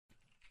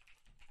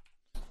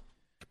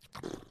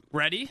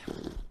Ready?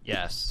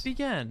 Yes.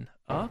 Begin.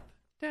 Up,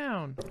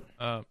 down.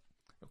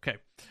 Okay.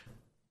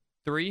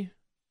 3,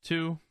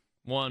 2,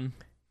 1.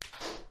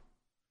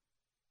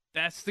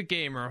 That's the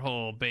gamer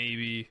hole,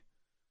 baby.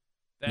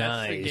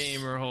 That's the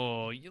gamer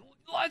hole.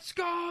 Let's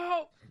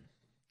go!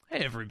 Hey,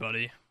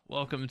 everybody.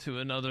 Welcome to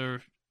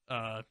another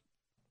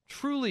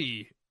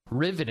truly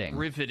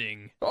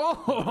Riveting.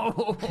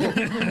 Oh,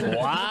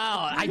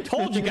 wow. I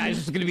told you guys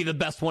this was going to be the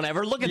best one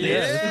ever. Look at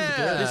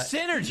this. The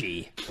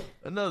synergy.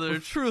 Another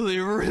truly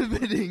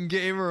riveting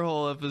gamer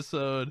hole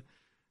episode.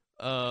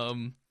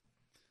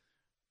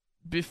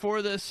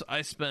 Before this,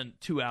 I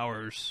spent 2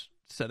 hours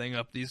setting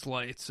up these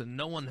lights, and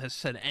no one has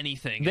said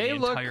anything. They in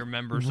the look entire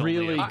members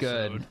really only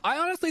good. episode. I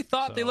honestly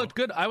thought they looked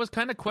good. I was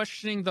kind of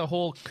questioning the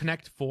whole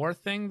Connect 4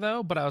 thing,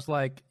 though, but I was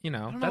like, I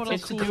don't know that's what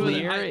It's else to do with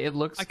clear. it. It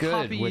looks I good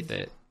copied- with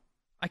it.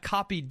 I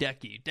copied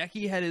Decky.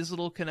 Decky had his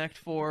little Connect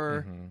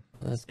 4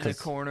 That's in a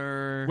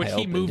corner. Which I he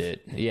opened moved-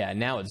 it. Yeah,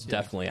 now it's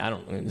definitely,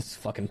 it's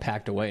fucking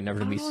packed away, never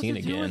to I be don't know seen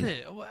what to do with again.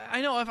 it.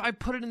 I know if I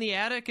put it in the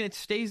attic and it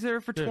stays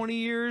there for 20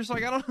 years,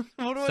 like I don't.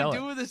 What do Sell I it.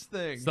 do with this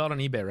thing? sell it on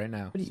eBay right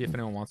now. See if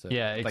anyone wants it.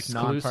 Yeah, like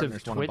exclusive non-partners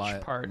want to Twitch buy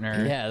it.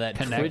 partner. Yeah, that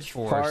Connect Twitch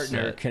 4 partner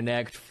set.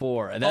 Connect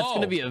 4. That's going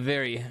Oh. to be a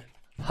very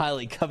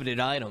highly coveted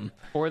item.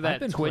 Or I've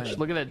that been Twitch. playing.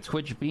 Look at that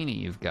Twitch beanie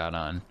you've got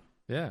on.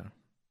 Yeah.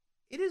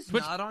 It is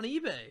Twitch- not on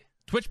eBay.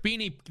 Twitch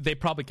beanie they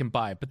probably can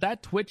buy, but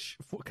that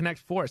Connect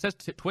 4, it says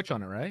Twitch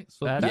on it, right?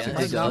 So That's that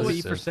might not be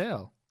exclusive. for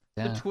sale.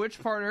 Yeah. The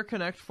Twitch partner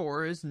Connect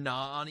 4 is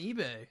not on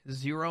eBay.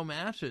 0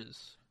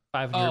 matches.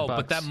 $500. Oh,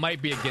 but that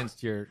might be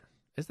against your...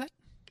 Is that...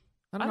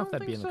 I don't know if don't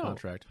that'd be in think the so.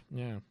 contract.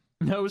 Yeah.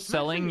 No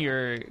selling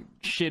your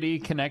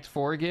shitty Connect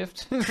 4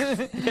 gift. They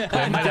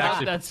I might doubt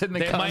actually- that's in the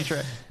they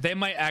contract. They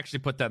might actually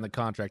put that in the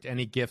contract.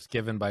 Any gifts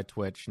given by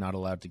Twitch not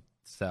allowed to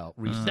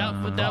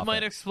resell. But that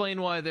might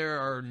explain why there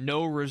are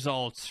no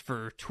results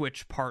for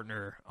Twitch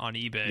partner on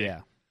eBay.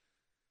 Yeah.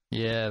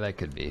 Yeah, that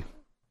could be.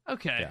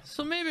 Okay, Yeah.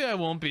 so maybe I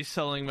won't be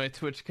selling my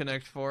Twitch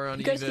Connect 4 on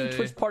You guys eBay. think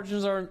Twitch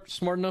partners aren't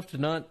smart enough to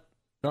not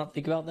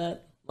think about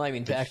that? I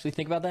mean, to actually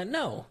think about that?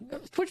 No.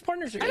 Twitch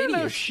partners are I don't know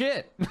idiots.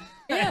 shit.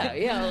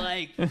 Yeah,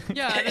 like...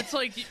 Yeah, and it's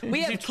like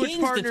We do have Twitch kings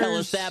to tell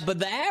us partners- that, but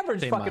the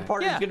average fucking might.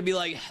 partner is Yeah. going to be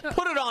like,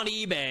 put it on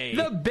eBay.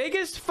 The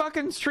biggest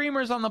fucking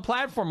streamers on the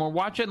platform are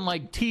watching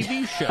like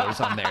TV shows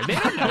on there. They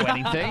don't know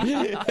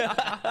anything.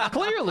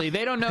 Clearly,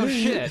 they don't know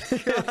shit.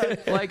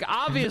 Like,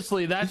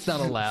 obviously, that's not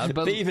allowed.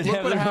 But They even look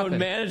have what their happened. own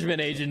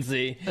management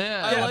agency.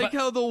 Yeah, I like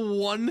how the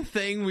one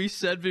thing we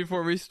said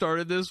before we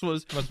started this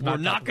was we're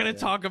not going to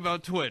talk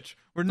about Twitch.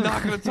 We're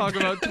not going to talk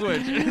about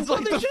Twitch. It's Well,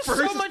 like there's the just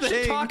first so much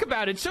thing. to talk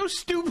about. It's so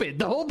stupid.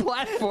 The whole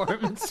platform.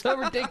 It's so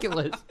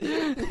ridiculous.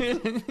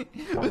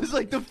 It's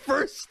like the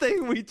first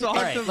thing we talked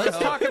All right, about. let's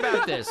talk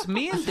about this.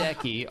 Me and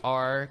Decky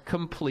are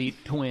complete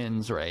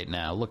twins right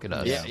now. Look at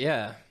us.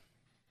 Yeah.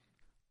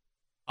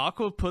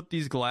 Aqua put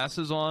these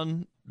glasses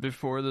on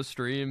before the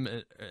stream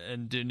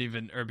and didn't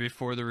even, or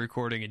before the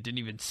recording, and didn't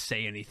even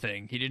say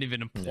anything. He didn't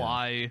even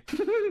imply.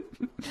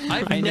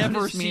 I've I never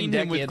noticed me seen and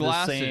him Decky with had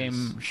glasses. the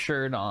same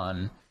shirt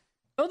on.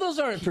 Oh, those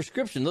aren't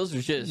prescription. Those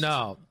are just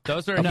No,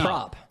 those are a no.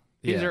 prop.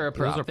 These Yeah, are a those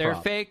prop. are They're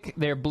prop. fake.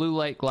 They're blue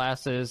light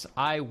glasses.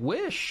 I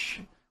wish.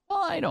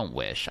 Well, I don't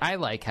wish. I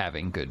like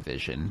having good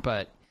vision,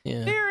 but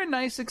Yeah. they're a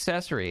nice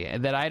accessory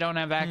that I don't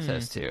have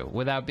access to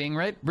without being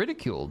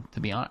ridiculed. To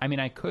be honest, I mean,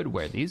 I could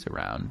wear these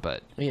around,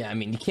 but Yeah, I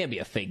mean, you can't be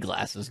a fake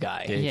glasses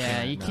guy.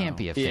 yeah, you can't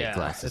be a fake Yeah,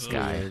 glasses it's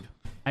guy. weird.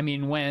 I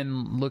mean,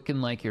 when looking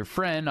like your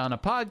friend on a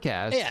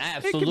podcast, Yeah,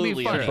 it can be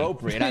absolutely funny.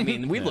 appropriate. I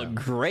mean, we look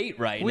great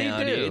right We now,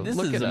 do. dude. This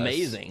Look is at us.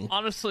 amazing.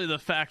 Honestly, the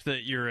fact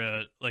that you're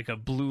a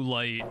blue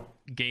light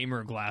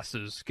gamer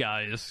glasses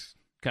guy is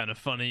kind of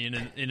funny in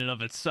and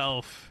of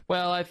itself.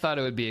 Well, I thought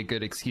it would be a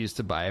good excuse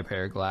to buy a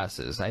pair of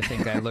glasses. I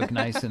think I look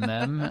nice in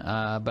them,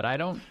 but I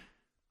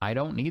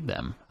don't need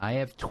them. I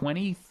have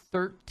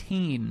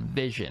 2013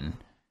 vision.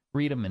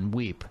 Read them and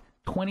weep.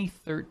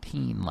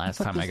 2013 last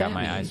time I does got that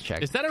my mean? eyes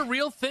checked. Is that a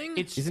real thing?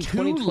 It's Isn't 2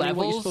 2020 what you're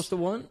levels. supposed to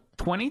want?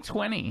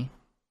 2020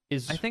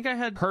 is I think I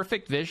had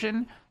perfect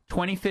vision.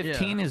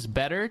 2015 Yeah. is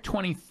better.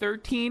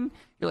 2013,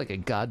 you're like a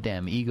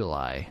goddamn eagle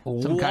eye. Some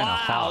Wow, kind of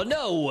hawk.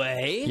 no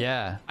way.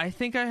 Yeah. I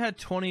think I had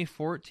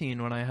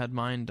 2014 when I had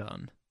mine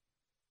done.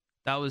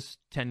 That was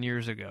 10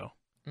 years ago.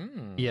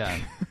 Yeah.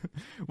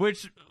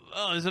 Which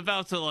is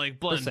about to like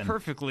blend Listen.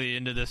 perfectly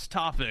into this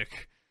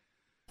topic.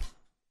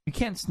 You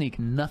can't sneak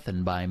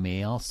nothing by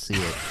me. I'll see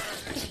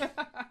it.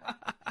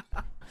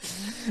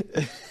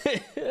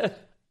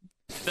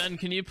 Ben,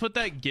 can you put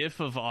that gif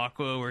of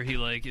Aqua where he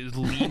like is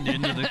leaned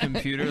into the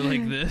computer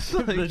like this,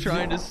 like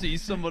trying to see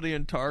somebody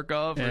in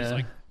Tarkov? Where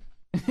he's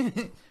Yeah.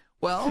 like,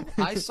 Well,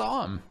 I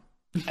saw him.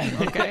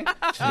 Okay.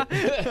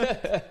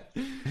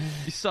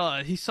 he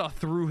saw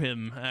through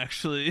him.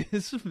 Actually,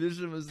 his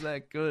vision was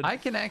that good. I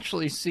can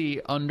actually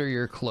see under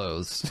your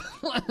clothes.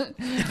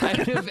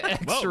 I have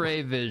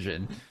X-ray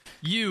vision.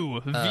 You,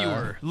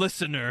 viewer,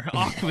 listener,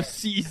 Aqua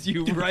sees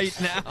you right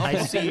now. I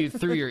see you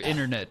through your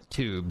internet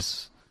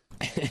tubes,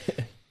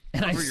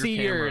 and I Over your see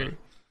camera.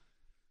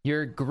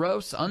 your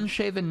gross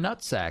unshaven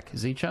nutsack.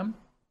 Zeechum?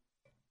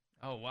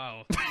 Oh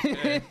wow!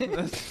 Okay.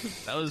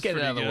 That was Get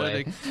it pretty out of the good.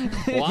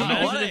 way. Wow,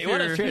 Imagine what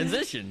a if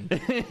transition.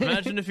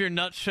 Imagine if your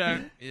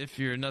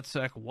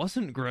nutsack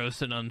wasn't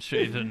gross and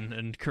unshaven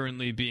and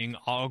currently being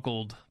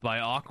ogled by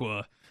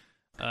Aqua.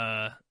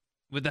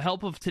 With the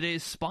help of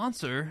today's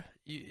sponsor,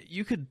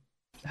 you could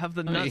have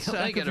the nutsack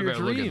I of gotta your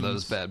better dreams. look at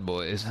those bad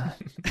boys.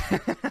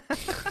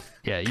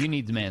 Yeah, you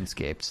need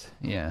Manscaped.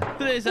 Yeah.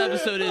 Today's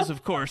episode is,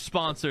 of course,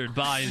 sponsored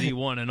by the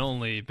one and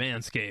only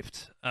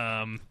Manscaped.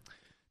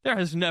 There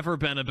has never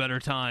been a better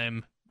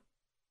time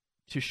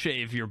to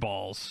shave your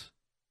balls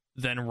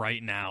than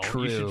right now.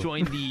 True. You should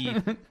join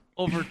the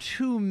over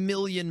 2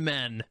 million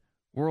men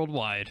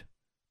worldwide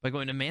by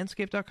going to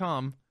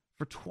manscaped.com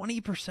for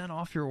 20%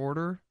 off your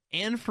order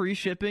and free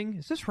shipping.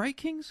 Is this right,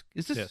 Kings?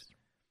 Is this Yes.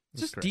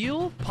 is this correct.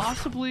 deal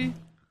possibly?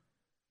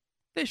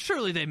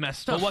 Surely they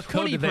messed up. Well, what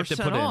code did they have to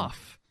 20% put in?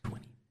 off.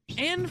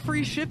 And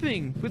free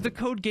shipping with the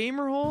code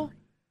GAMERHOLE.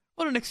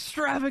 What an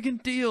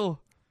extravagant deal.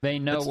 They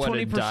know That's what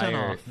a 20%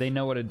 dire. off. They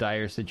know what a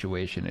dire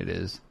situation it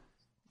is.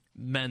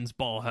 Men's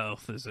ball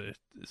health is a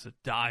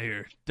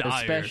dire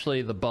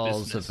Especially the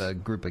balls business. of a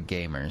group of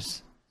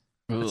gamers.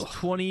 It's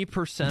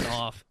 20%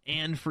 off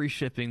and free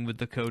shipping with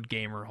the code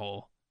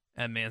GAMERHOLE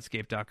at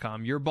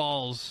manscaped.com. Your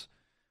balls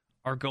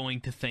are going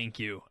to thank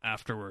you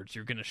afterwards.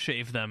 You're going to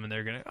shave them and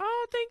they're going to,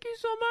 oh, thank you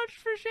so much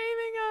for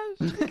shaving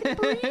us. We can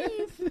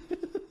breathe.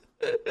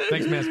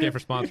 Thanks, Manscaped, for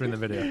sponsoring the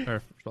video or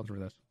for sponsoring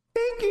this.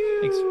 Thank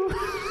you.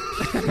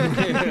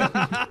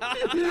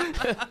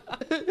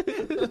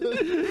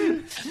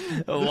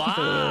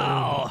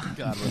 Wow.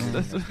 God,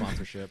 that's a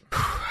sponsorship.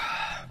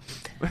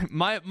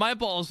 My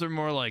balls are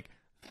more like,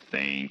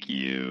 Thank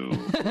you.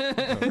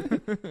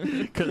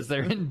 Because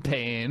they're in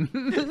pain.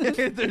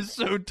 they're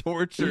so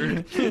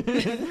tortured.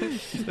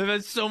 They've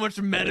had so much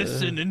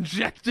medicine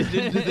injected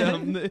into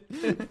them.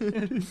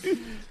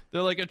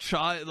 They're like a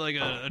child,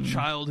 a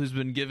child who's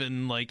been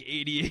given like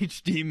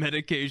ADHD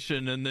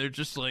medication, and they're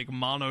just like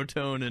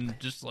monotone and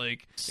just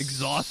like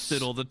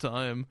exhausted all the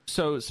time.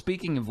 So,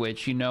 speaking of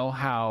which, you know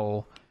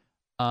how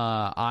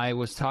I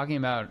was talking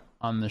about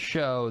on the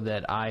show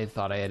that I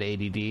thought I had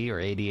ADD or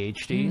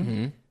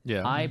ADHD?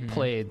 Yeah. I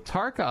played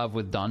Tarkov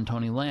with Don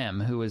Tony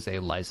Lamb, who is a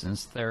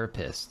licensed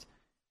therapist.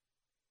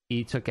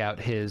 He took out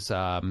his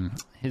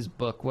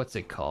book. What's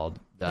it called?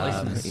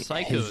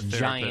 His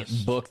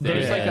giant book.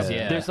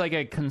 There's like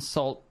a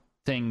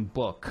consulting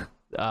book.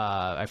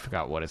 I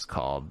forgot what it's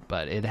called,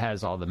 but it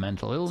has all the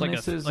mental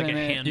illnesses like a in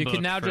it. handbook. You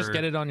can now just for-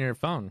 get it on your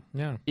phone.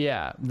 Yeah.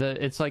 Yeah,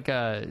 it's like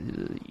a,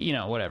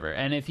 whatever.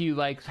 And if you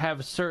like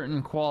have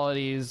certain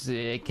qualities,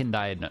 it can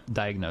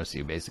diagnose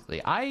you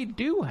basically. I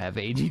do have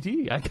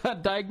ADD. I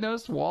got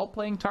diagnosed while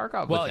playing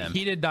Tarkov Well, with him.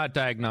 he did not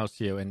diagose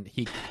you, and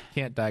he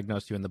can't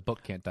diagose you, and the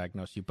book can't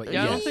diagnose you. But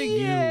Yeah, I don't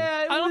think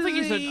I don't think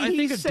he's a. I think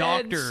he a said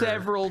doctor.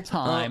 several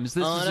times.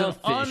 This is an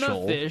unofficial.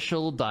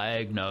 unofficial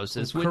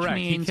diagnosis, which Correct.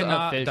 He means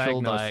cannot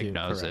official diagnose you.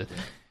 diagnosis. Correct.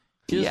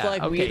 Just Yeah,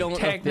 like we okay, don't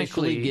officially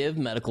technically- give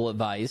medical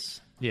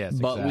advice. Yes,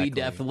 But we exactly.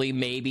 definitely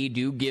maybe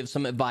do give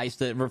some advice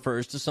that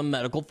refers to some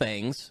medical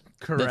things.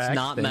 Correct, That's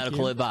not thank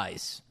medical you.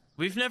 advice.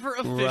 We've never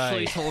officially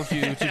Right. told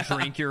you to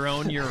drink your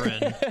own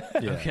urine.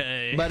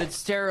 Okay. But it's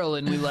sterile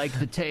and we like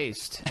the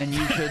taste, and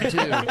you should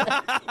too.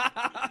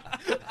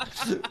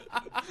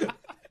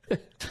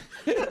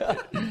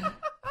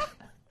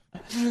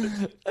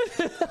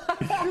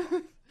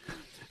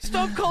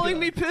 Stop calling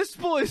me piss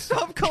boy.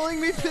 Stop calling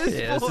me piss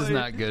Yeah, boy. this is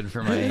not good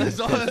for my It's piss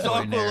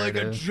Aqua boy like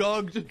a narrative.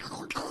 jug.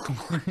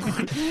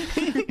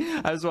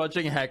 I was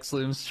watching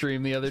Hexloom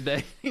stream the other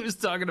day. He was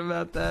talking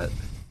about that.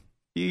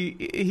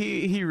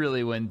 He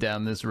really went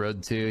down this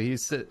road too. He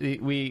said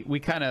we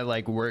kind of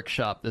like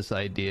workshopped this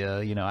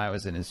idea. You know, I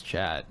was in his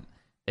chat.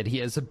 And he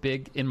has a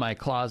big, in my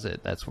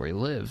closet, that's where he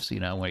lives,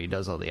 where he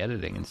does all the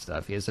editing and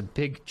stuff. He has a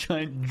big,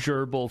 giant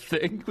gerbil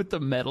thing with the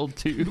metal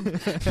tube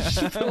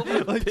filled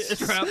with Like piss.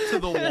 strapped to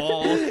the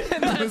wall.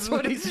 And that's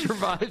what he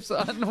survives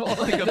on.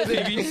 Like a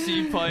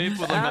PVC pipe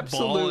with like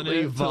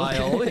Absolutely a ball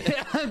in it.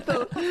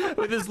 vile. Yeah,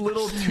 with his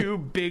little two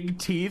big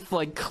teeth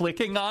like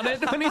clicking on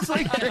it when he's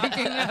like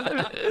drinking out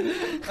of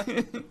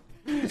it.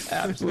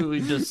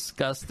 Absolutely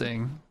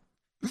disgusting.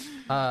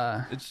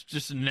 It's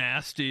just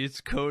nasty.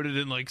 It's coated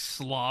in like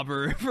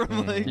slobber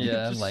from like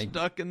Yeah, just like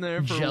stuck in there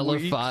for weeks.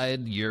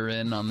 Jellified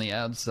urine on the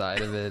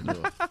outside of it.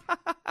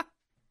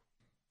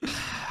 You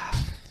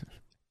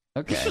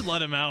Okay. should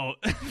let him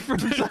out from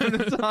time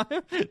to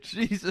time.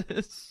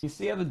 Jesus. You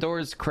see how the door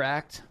is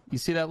cracked? You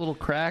see that little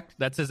crack?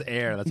 That's his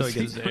air. That's how he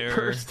gets His his air.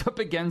 Pursed up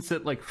against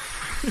it, like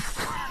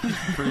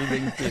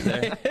breathing through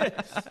there.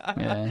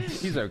 Yeah,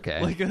 he's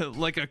okay.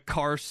 Like a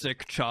car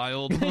sick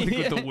child, like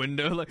with the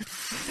window, like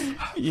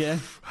yeah,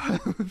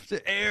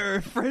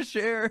 air, fresh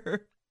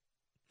air.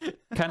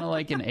 kind of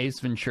like in Ace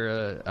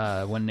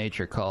Ventura, When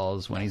Nature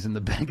Calls, when he's in the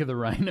back of the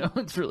rhino.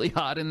 It's really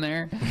hot in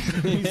there.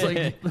 He's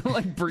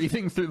like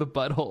breathing through the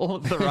butthole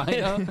of the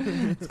rhino.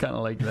 It's kind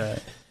of like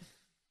that.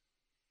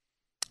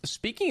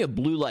 Speaking of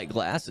blue light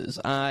glasses,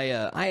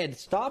 I had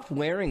stopped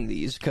wearing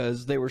these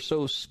because they were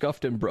so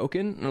scuffed and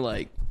broken,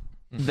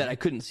 that I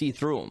couldn't see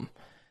through them.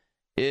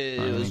 It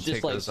Let me was just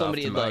take like those off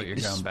somebody the had moat. like You're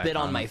going back spit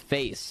on on my it.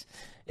 face.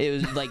 It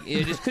was like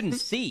I just couldn't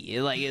see.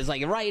 It's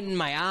like right in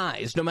my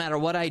eyes, no matter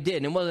what I did.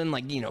 And it wasn't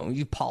like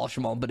you polish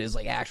them all, but it's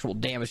like actual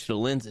damage to the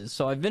lenses.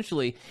 So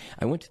eventually,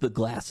 I went to the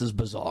Glasses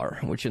Bazaar,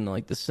 which in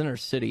like the center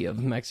city of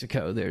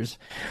Mexico,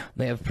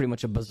 they have pretty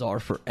much a bazaar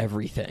for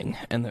everything,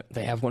 and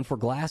they have one for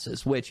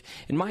glasses. Which,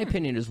 in my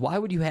opinion, is why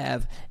would you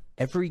have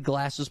every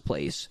glasses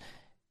place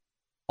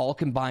all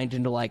combined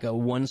into like a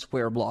 1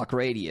 square block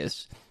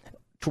radius,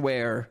 to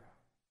where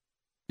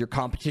your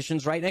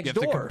competition's right next You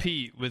have door. to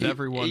compete with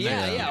everyone. Yeah,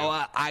 next to yeah. you.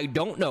 Well, I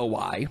don't know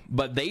why,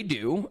 but they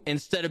do.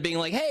 Instead of being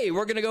like, "Hey,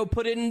 we're gonna go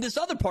put it in this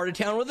other part of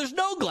town where there's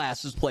no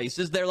glasses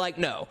places," they're like,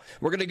 "No,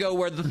 we're gonna go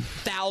where the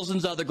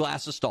thousands of other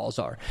glasses stalls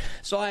are."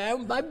 So I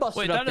busted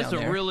Wait, up that is down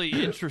a there. really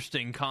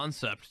interesting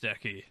concept,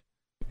 Decky.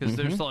 Because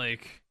there's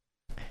like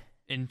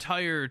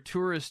entire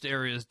tourist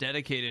areas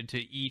dedicated to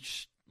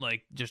each,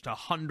 like just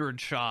 100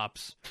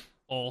 shops,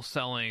 all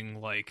selling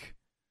like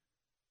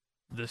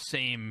the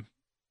same.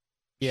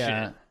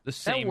 Yeah, shit, the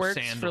same that works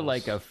sandals. for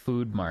like a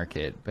food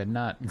market, but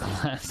not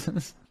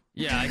glasses.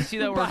 Yeah, I see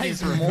that Who working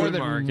buys for a more food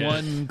than market.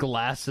 one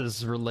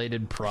glasses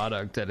related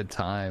product at a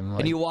time.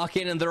 And you walk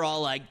in and they're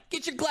all like,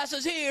 "Get your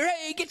glasses here!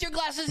 Hey, get your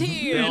glasses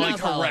here!" They And I like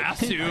was all like,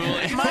 harass you.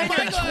 Like, Mine "My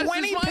are glasses,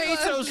 20 my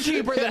pesos glasses."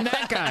 cheaper than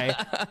that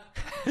guy.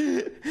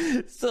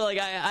 So like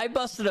I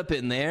busted up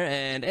in there,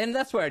 and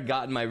that's where I'd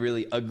gotten my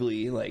really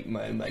ugly, like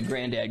my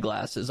granddad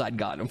glasses. I'd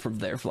gotten them from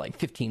there for like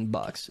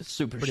 $15. It's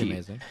super Pretty cheap.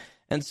 amazing.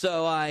 And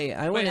so I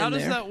went Wait, in how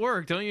does there. that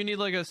work? Don't you need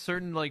like a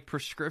certain like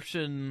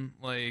prescription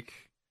like?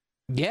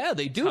 Yeah,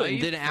 they do it.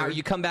 And then Type or-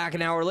 you come back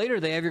an hour later,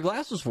 they have your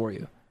glasses for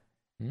you.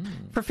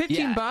 For 15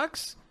 Yeah.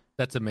 bucks?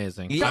 That's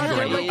amazing. Yeah, I'm God,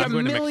 they're going, like I'm $1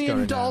 to Mexico million right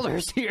now.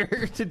 dollars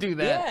here to do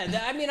that.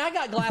 Yeah, I mean, I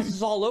got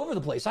glasses all over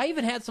the place. I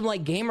even had some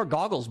like gamer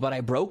goggles, but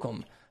I broke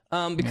them.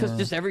 Because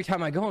just every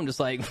time I go, I'm just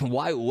like,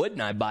 why wouldn't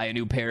I buy a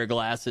new pair of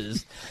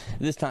glasses?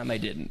 This time I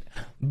didn't,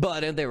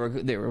 but they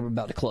were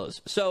about to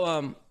close.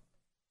 So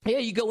yeah,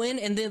 you go in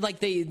and then like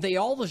they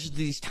all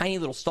these tiny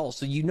little stalls,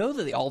 so you know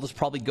that they all just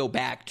probably go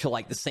back to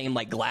like the same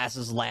like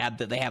glasses lab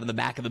that they have in the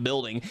back of the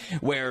building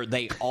where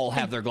they all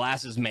have their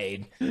glasses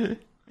made.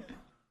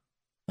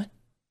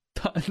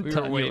 We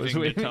were waving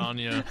to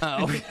Tanya.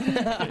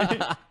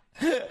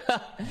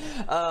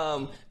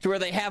 To where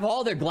they have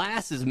all their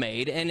glasses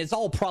made, and it's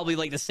all probably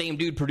like the same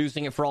dude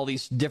producing it for all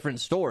these different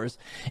stores.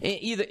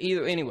 Either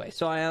anyway.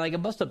 So I like I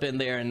bust up in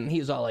there, and he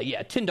was all like,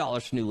 "Yeah,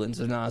 $10 for new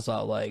lenses," and I was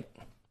all like,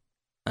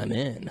 "I'm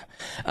in."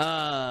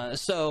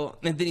 So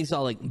and then he's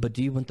all like, "But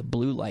do you want the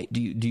blue light?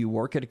 Do you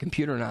work at a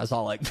computer?" And I was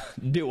all like,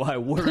 "Do I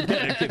work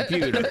at a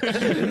computer?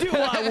 Do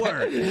I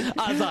work?"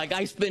 I was like,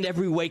 "I spend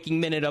every waking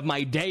minute of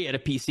my day at a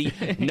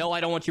PC. No, I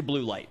don't want your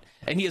blue light."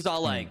 And he is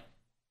all like,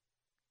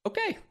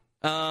 "Okay."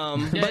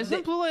 Yeah, But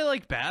isn't blue light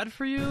like bad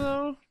for you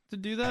though to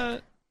do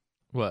that?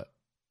 What?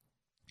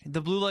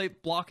 The blue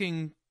light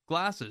blocking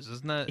glasses,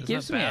 isn't that? It isn't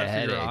gives that me a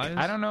bad for your headache. eyes?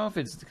 I don't know if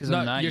it's because No,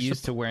 I'm not you're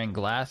used to wearing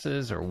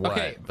glasses or what,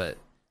 Okay. but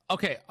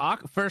Okay,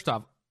 first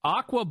off,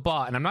 Aqua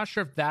bought, and I'm not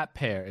sure if that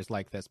pair is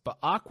like this, but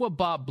Aqua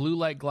bought blue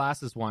light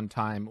glasses one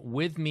time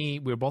with me.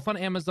 We were both on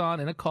Amazon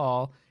in a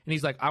call, and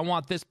he's like, "I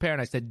want this pair,"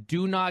 and I said,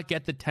 "Do not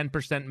get the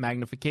 10%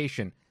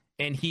 magnification,"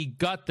 and he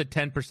got the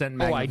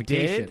 10% Oh, I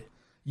magnification. did?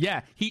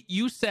 Yeah,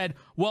 you said,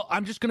 "Well,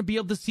 I'm just going to be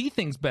able to see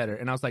things better,"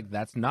 and I was like,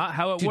 "That's not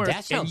how it Dude, works."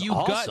 that sounds and you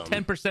got awesome.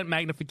 10%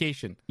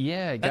 magnification.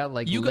 yeah, it got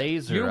like You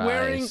laser you're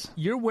wearing eyes.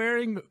 you're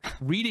wearing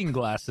reading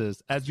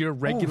glasses as your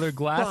regular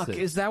glasses. Fuck,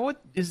 is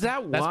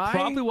that That's why?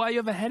 probably why you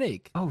have a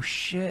headache. Oh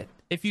shit.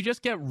 If you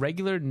just get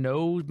regular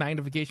no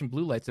magnification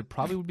blue lights, it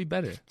probably would be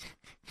better.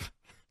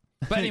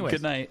 But anyways,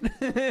 Good night.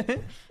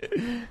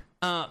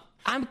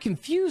 I'm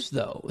confused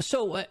though.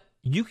 So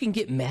you can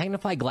get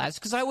magnified glasses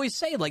because I always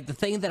say like the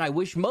thing that I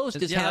wish most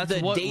is Yeah, have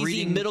that's the what Daisy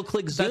reading- middle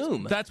click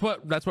zoom. that's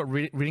what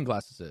reading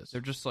glasses is.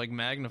 They're just like They're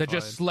magnified.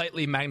 just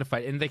slightly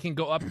magnified, and they can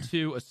go up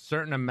to a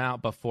certain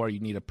amount before you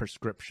need a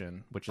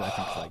prescription, which I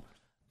think is like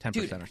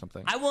 10% or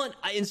something. I want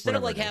instead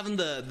of Whatever like it is.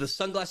 having the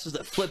sunglasses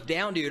that flip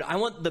down, dude. I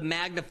want the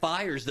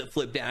magnifiers that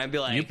flip down. I'd be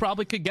like, You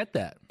probably could get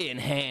that.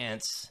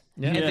 enhance,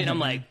 Yeah. and then I'm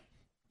like,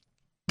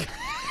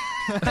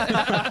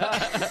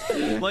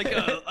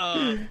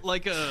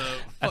 like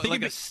a think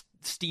it'd be-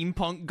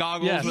 steampunk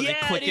goggles Yeah. where they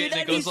yeah, click dude, it and it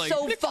that'd be goes like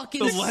so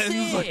fucking the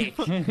lens, like-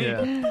 sick.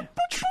 Yeah.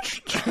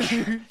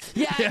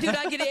 Yeah, dude,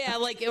 I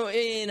could, like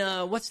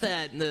in what's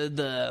that?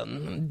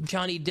 The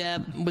Johnny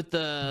Depp with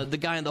the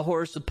guy on the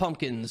horse with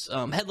pumpkins,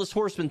 headless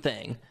horseman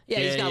thing. Yeah,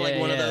 he's got like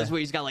one of those where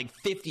he's got like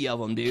 50 of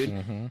them, dude.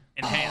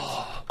 enhanced.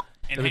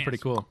 That'd be pretty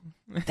cool.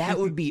 That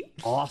would be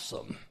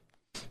awesome.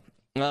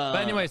 But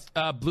anyways,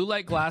 blue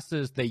light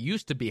glasses, they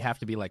used to have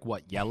to be like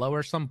what, yellow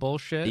or some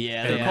bullshit.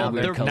 Yeah, They're they called- are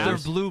weird They're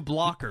colors. blue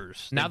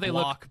blockers. Now they they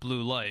look- block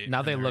blue light.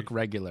 Now they and look they're-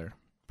 regular,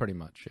 pretty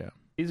much. Yeah.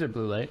 These are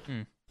blue light.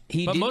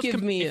 He But did most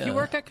give me if you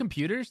work at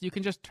computers, you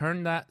can just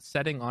turn that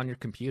setting on your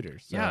computer.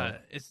 So. Yeah,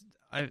 it's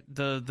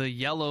the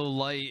yellow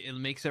light. It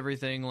makes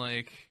everything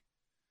like.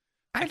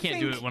 I can't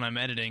do it when I'm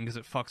editing because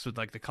it fucks with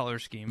like the color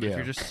scheme. But if Yeah.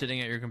 you're just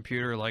sitting at your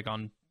computer, like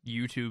on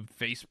YouTube,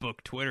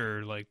 Facebook,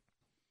 Twitter, like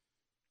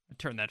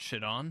Turn that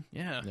shit on.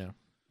 Yeah.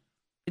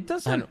 It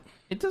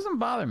doesn't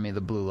bother me,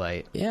 the blue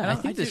light. Yeah, I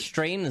think the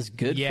strain is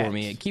good Yet. for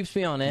me. It keeps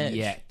me on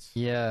edge.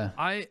 Yeah.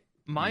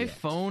 My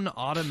phone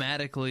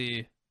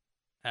automatically,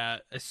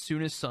 as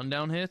soon as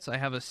sundown hits, I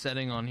have a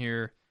setting on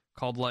here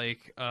called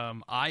like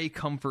eye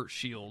comfort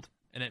shield,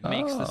 and it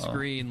makes the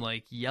screen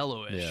like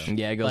yellowish.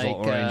 Yeah, it goes Like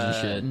all orange and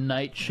shit.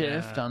 night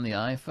shift on the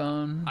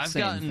iPhone. I've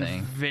Same gotten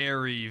thing.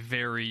 very,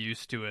 very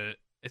used to it.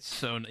 It's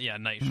so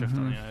night shift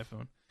on the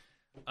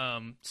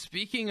iPhone.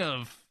 Speaking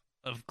of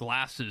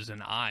glasses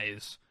and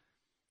eyes,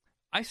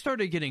 I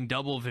started getting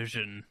double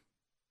vision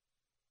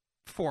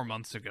 4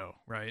 months ago.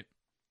 Right,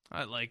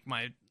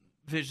 my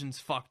vision's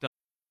fucked up.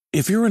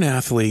 If you're an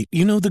athlete,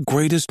 you know the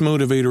greatest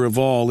motivator of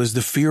all is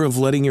the fear of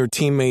letting your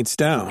teammates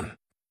down.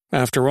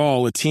 After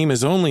all, a team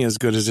is only as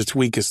good as its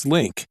weakest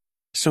link.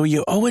 So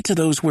you owe it to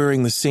those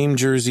wearing the same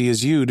jersey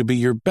as you to be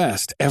your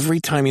best every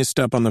time you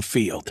step on the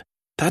field.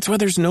 That's why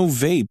there's no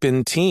vape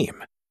in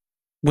team.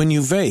 When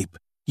you vape,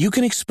 you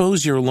can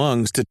expose your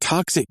lungs to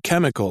toxic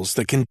chemicals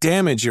that can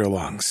damage your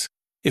lungs.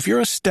 If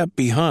you're a step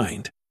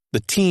behind,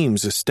 the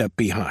team's a step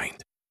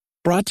behind.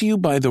 Brought to you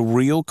by The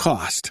Real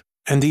Cost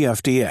and the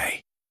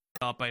FDA.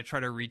 I try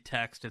to read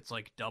text, it's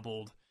like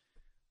doubled.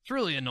 It's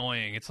really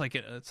annoying. It's like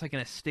an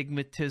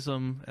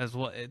astigmatism as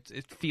what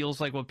it feels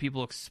like what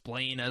people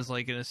explain as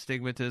like an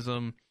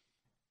astigmatism.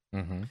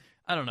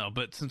 I don't know,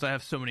 but since I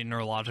have so many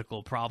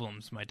neurological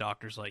problems, my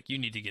doctor's like, you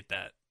need to get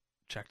that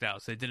checked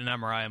out. So they did an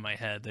MRI in my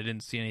head. They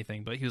didn't see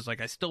anything, but he was like,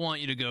 I still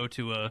want you to go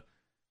to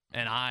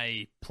an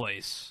eye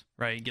place,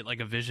 right? Get like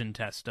a vision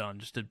test done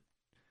just to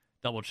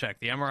double check.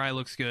 The MRI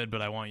looks good,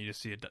 but I want you to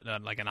see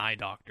like an eye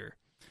doctor.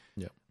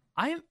 Yeah.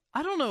 I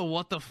don't know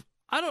what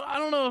I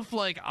don't know if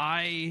like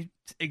eye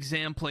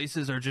exam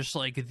places are just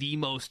like the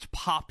most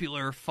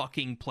popular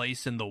fucking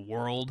place in the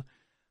world,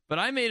 but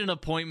I made an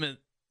appointment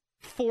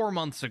 4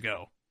 months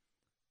ago,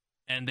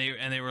 and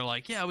they were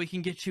like, yeah, we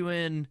can get you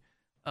in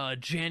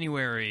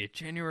January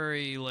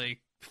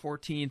like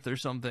 14th or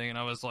something, and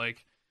I was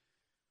like,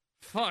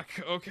 fuck,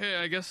 okay,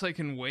 I guess I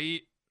can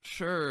wait.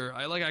 Sure.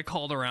 I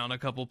called around a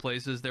couple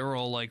places. They were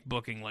all like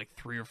booking like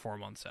 3 or 4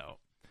 months out.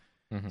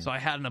 So I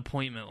had an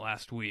appointment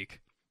last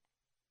week,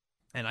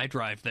 and I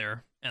drive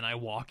there, and I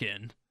walk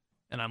in,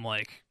 and I'm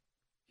like,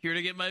 here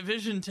to get my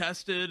vision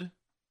tested.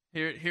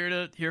 Here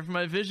for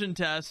my vision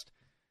test.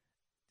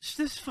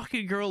 This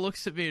fucking girl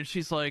looks at me, and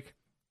she's like,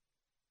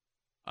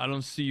 I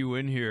don't see you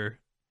in here.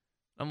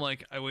 I'm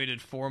like, I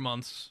waited 4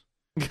 months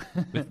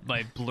with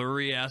my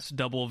blurry-ass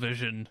double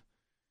vision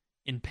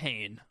in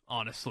pain,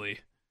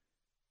 honestly,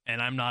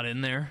 and I'm not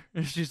in there.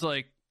 And she's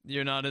like,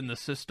 you're not in the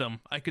system.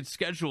 I could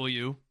schedule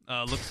you.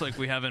 Looks like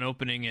we have an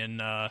opening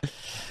in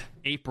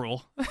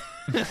April.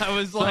 I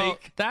was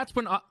like, that's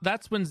when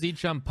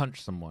Zichum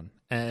punched someone,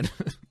 and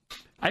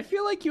I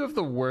feel like you have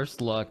the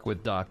worst luck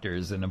with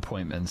doctors and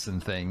appointments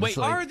and things. wait,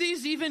 like, are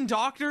these even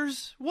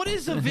doctors? What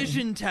is a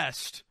vision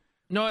test?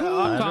 no, an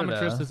don't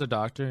optometrist know. is a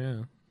doctor.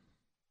 Yeah.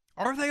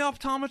 Are they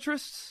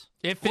optometrists?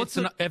 If What's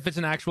it's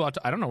an actual,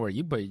 I don't know where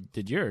you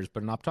did yours,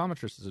 but an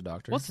optometrist is a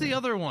doctor. What's the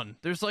other one?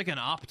 There's like an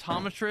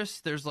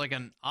optometrist. There's like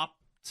an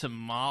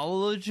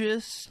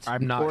ophthalmologist.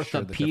 I'm not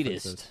sure the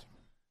differences. Orthopedist.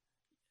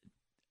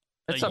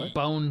 That's a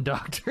bone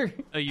doctor.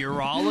 A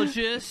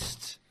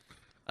urologist.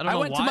 I don't know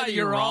went to why my the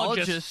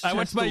urologist. I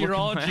went to my has look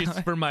at my urologist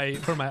eye.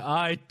 for my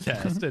eye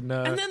test, and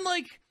And then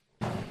like,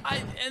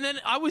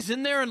 I was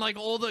in there, and like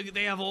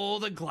they have all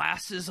the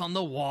glasses on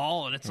the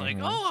wall, and it's like,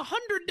 oh,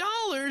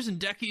 $100, and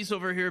Decky's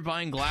over here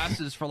buying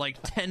glasses for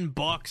like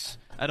 $10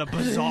 at a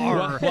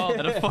bazaar,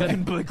 at a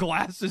fucking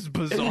glasses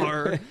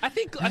bazaar. I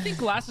think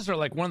glasses are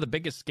like one of the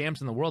biggest scams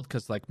in the world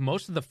because like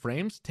most of the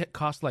frames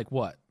cost like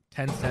what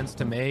 10 cents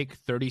to make,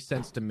 30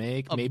 cents to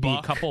make, maybe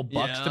buck, a couple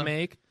bucks yeah. to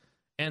make.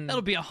 And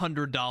That'll be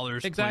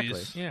 $100, exactly.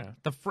 please. Yeah,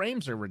 the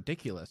frames are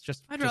ridiculous.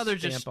 I'd rather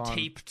just stamp on.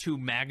 tape two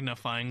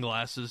magnifying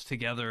glasses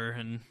together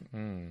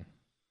and.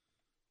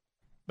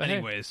 But hey.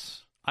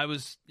 Anyways, I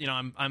was,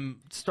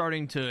 I'm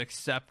starting to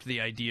accept the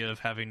idea of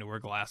having to wear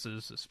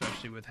glasses,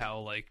 especially with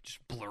how like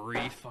just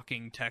blurry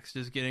fucking text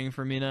is getting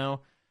for me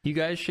now. You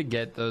guys should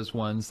get those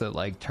ones that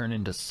like turn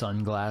into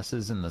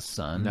sunglasses in the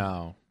sun.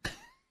 No.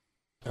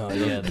 Oh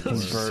yeah, the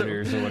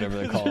converters or whatever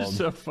they're They're called.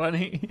 so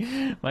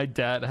funny. My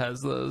dad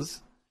has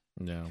those.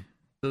 No.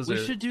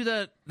 We should do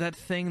that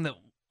thing that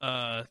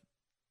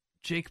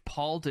Jake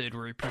Paul did,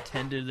 where he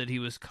pretended that he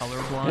was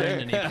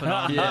colorblind and he put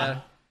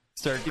on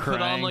Start he crying.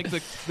 put on like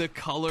the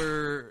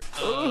color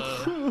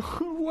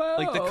wow.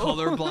 like the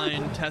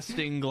colorblind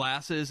testing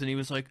glasses, and he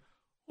was like,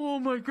 "Oh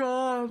my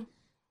god,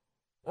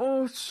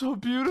 oh it's so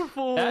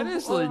beautiful." That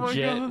is Oh my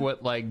legit God."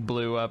 what like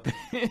blew up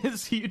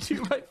his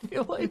YouTube, I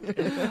feel like.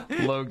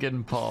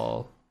 Logan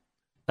Paul.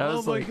 That Oh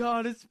was my like,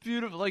 god, it's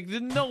beautiful. Like,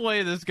 there's no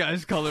way this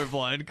guy's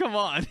colorblind. Come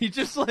on. He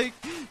just like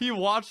he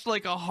watched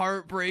like a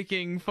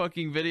heartbreaking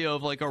fucking video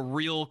of like a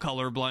real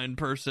colorblind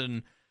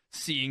person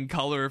seeing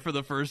color for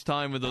the first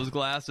time with those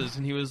glasses,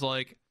 and he was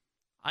like,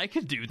 I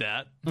could do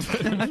that.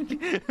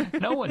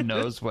 no one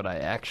knows what I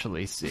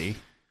actually see.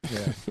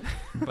 Yeah.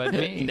 But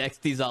me.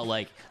 Next, he's all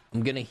like,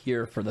 "I'm gonna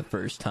hear for the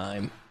first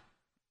time."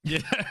 Yeah.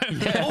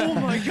 Oh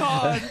my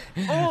god!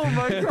 Oh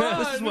my god!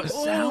 This is what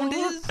sound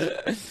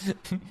is?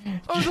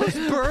 Oh, those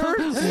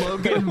birds!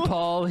 Logan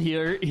Paul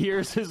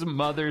hears his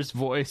mother's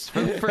voice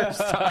for the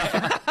first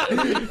time.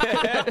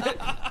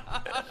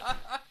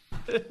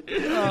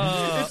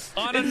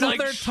 On it's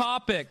another like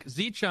topic,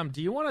 Z-Chum,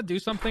 do you want to do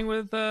something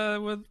with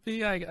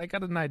me? I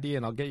got an idea,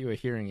 and I'll get you a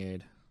hearing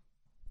aid.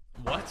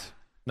 What?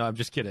 No, I'm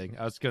just kidding.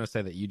 I was gonna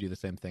say that you do the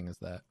same thing as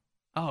that.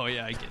 Oh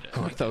yeah, I get it.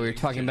 I thought we were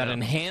talking about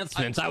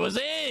enhancements. I was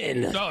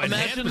in. No,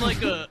 Imagine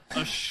like a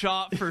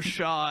shot for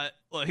shot,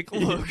 like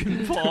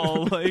Logan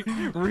Paul, like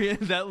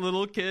that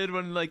little kid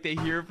when like they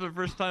hear it for the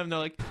first time, they're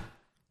like,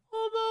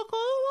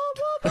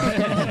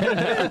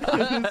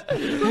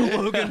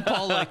 Logan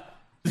Paul like.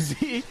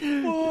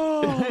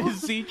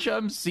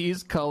 Z-Chum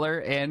sees color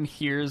and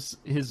hears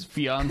his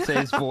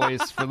fiance's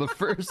voice for the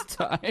first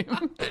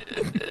time.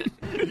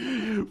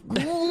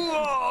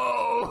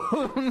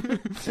 Whoa!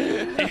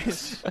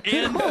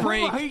 And Frank.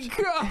 Oh my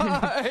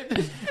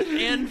god!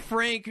 And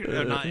Frank.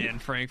 No, not Anne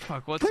Frank.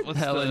 Fuck. What's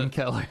Helen the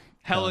Keller.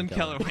 Helen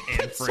Keller?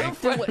 Anne So Frank.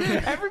 funny.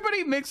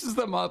 Everybody mixes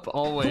them up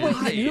always. Wait,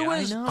 who I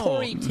is know.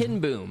 Corey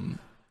Tinboom?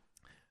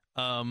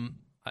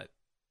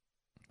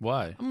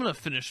 Why? I'm gonna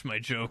finish my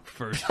joke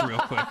first, real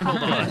quick.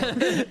 Hold on.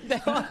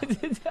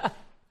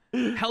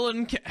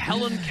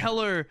 Helen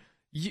Keller.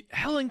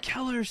 Helen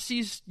Keller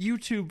sees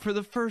YouTube for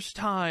the first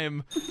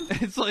time.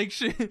 It's like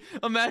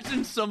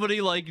imagine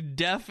somebody like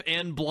deaf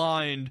and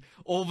blind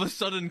all of a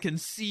sudden can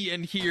see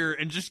and hear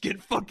and just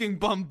get fucking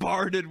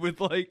bombarded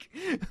with like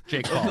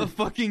Jake Paul. a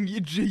fucking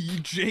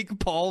Jake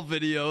Paul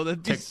video.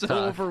 That'd be so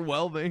TikTok.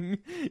 overwhelming.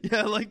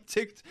 Yeah, like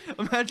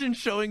imagine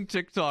showing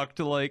TikTok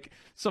to like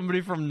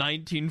somebody from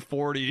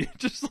 1940.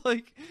 Just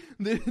like,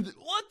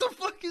 what the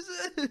fuck is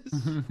this?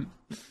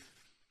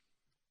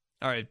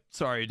 All right,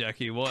 sorry,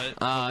 Decky.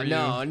 What?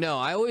 No.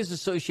 I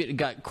always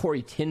got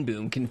Corey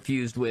Tinboom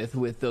confused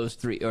with those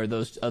three or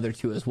those other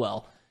two as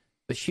well.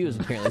 But she was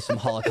apparently some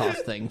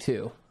Holocaust thing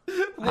too.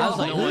 I have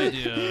no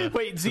idea.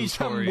 Wait,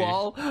 Z-Chum,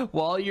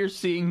 while you're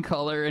seeing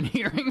color and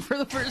hearing for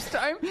the first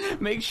time,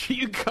 make sure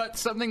you cut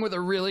something with a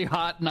really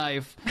hot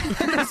knife at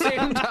the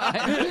same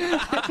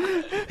time.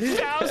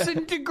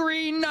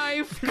 1,000-degree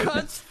knife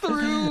cuts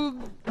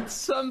through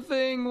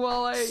something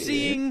while I...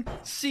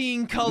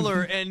 Seeing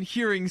color and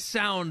hearing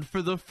sound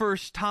for the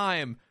first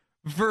time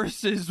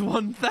versus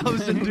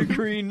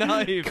 1,000-degree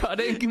knife.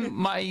 Cutting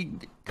my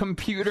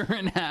computer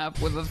in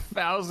half with a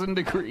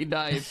 1,000-degree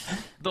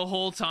knife. The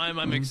whole time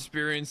I'm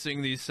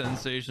experiencing these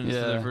sensations for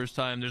the Yeah. first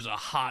time, there's a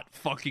hot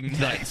fucking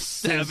knife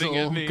stabbing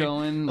at me.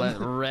 Going, that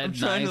red I'm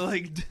trying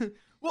knife. to like,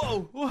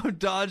 whoa,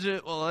 dodge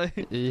it while I.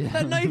 Yeah.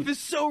 That knife is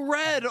so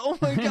red. Oh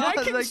my god!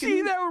 I can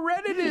see how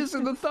red it is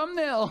in the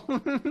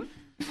thumbnail.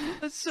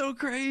 That's so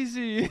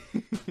crazy.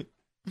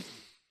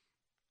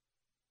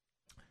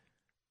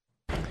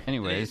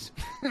 Anyways.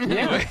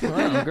 Yeah,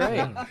 wow,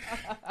 great.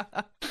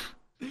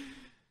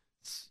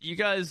 You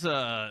guys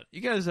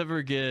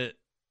ever get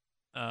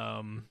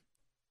you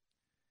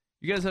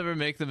guys ever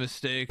make the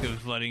mistake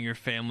of letting your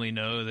family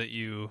know that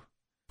you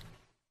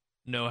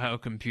know how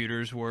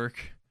computers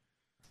work?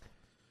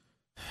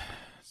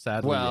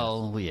 Sadly,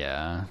 Well,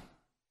 yeah.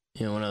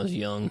 You know, when I was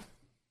young.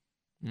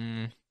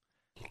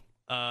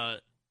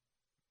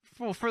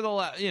 Well, for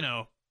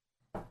the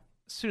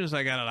as soon as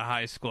I got out of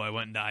high school, I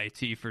went into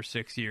IT for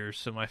 6 years.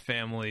 So my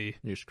family,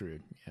 you're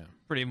screwed. Yeah.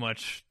 pretty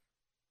much,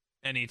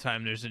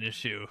 anytime there's an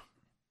issue,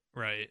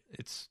 right?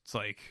 It's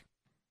like,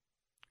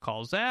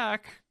 call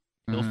Zach,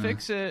 he'll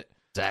fix it.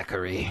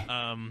 Zachary.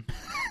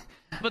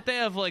 But they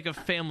have like a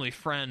family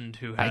friend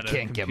who had I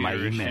can't get my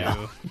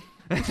email.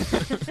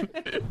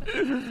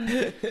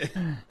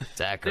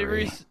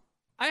 Zachary.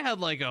 I had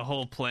like a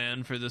whole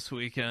plan for this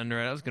weekend,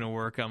 right? I was gonna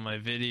work on my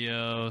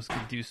videos,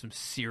 gonna do some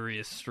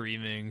serious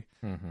streaming.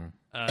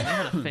 They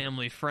had a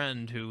family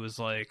friend who was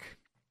like,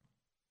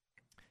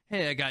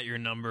 "Hey, I got your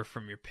number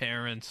from your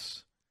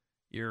parents.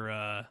 They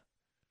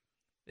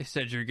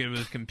said you're good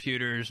with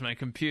computers. My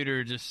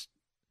computer just,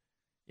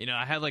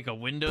 I had like a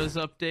Windows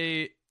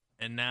update,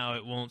 and now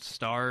it won't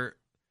start.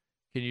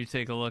 Can you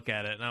take a look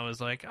at it?" And I was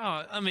like,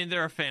 "Oh, I mean,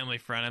 they're a family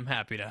friend. I'm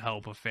happy to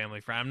help a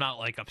family friend. I'm not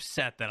like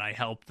upset that I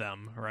helped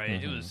them,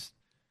 right?"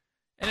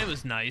 It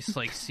was nice,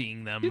 like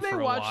seeing them. Do they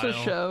for a watch while. the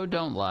show?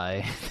 Don't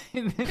lie.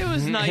 It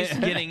was nice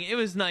getting. It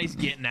was nice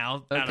getting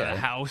out of Okay. the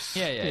house.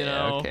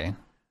 Yeah, okay.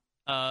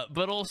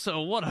 But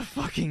also, what a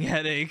fucking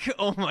headache.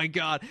 Oh my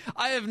god.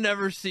 I have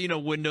never seen a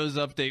Windows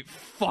update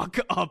fuck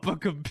up a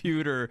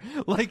computer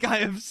like I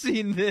have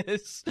seen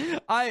this.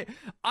 I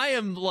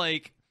am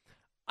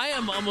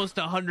almost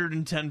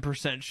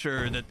 110%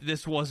 sure that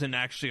this wasn't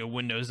actually a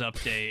Windows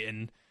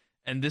update,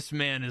 and this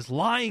man is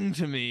lying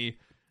to me.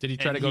 Did he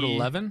try And to go to he-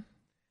 11?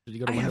 Did he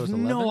go to I Windows have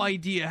 11? no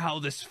idea how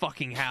this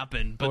fucking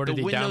happened, but Or the did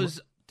he Windows...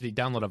 did he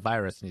download a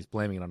virus and he's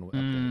blaming it on the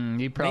update?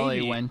 He probably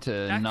Maybe. went to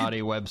That a could-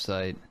 naughty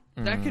website.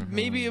 That could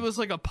maybe it was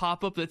like a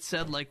pop-up that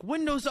said like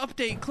Windows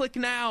update, click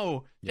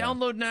now, Yeah.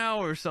 download now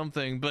or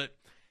something, but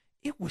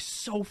it was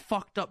so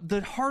fucked up.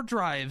 The hard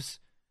drives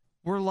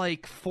were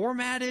like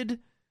formatted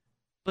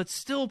but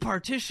still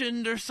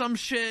partitioned or some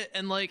shit.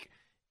 And like,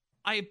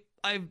 I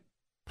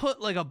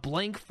put like a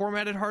blank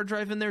formatted hard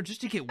drive in there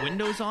just to get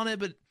Windows on it,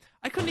 but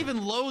I couldn't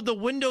even load the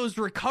Windows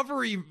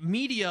recovery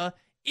media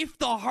if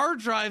the hard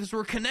drives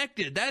were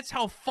connected. That's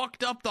how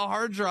fucked up the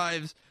hard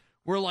drives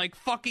were, like,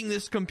 fucking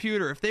this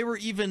computer. If they were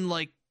even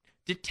like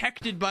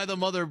detected by the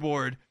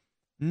motherboard,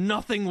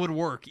 nothing would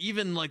work.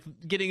 Even like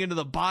getting into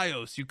the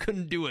BIOS, you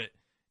couldn't do it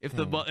if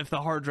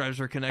the hard drives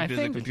were connected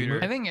to the computer.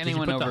 I think you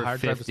anyone put the over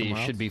hard drive 50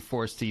 somewhere should else? be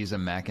forced to use a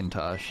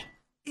Macintosh.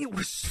 It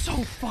was so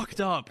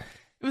fucked up.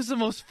 It was the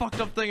most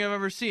fucked up thing I've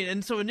ever seen.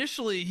 And so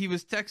initially he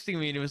was texting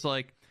me and he was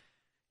like,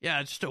 yeah,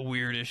 it's just a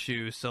weird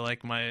issue. So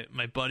like my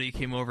buddy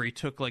came over, he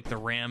took like the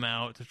RAM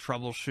out to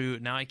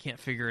troubleshoot. Now I can't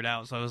figure it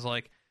out. So I was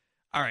like,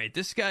 all right,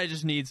 this guy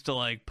just needs to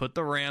like put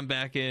the RAM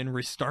back in,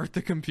 restart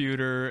the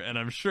computer, and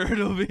I'm sure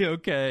it'll be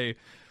okay.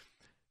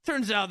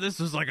 Turns out this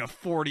was like a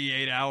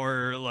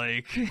 48-hour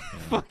like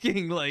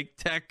fucking like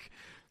tech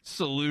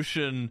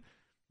solution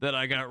that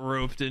I got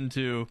roped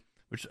into,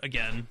 which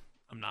again,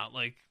 I'm not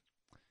like,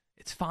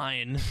 it's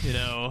fine, you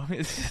know.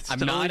 It's I'm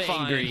totally not fine.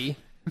 angry.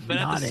 But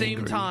at Not the same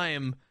angry.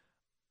 time,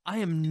 I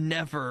am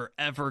never,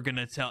 ever going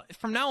to tell.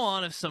 From now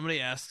on, if somebody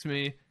asks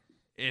me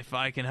if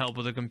I can help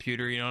with a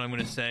computer, you know what I'm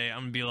going to say? I'm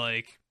going to be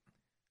like,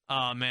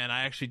 oh, man,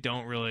 I actually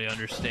don't really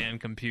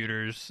understand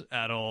computers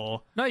at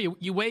all. No,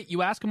 you wait.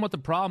 You ask them what the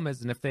problem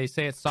is, and if they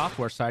say it's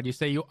software side, you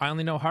say I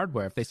only know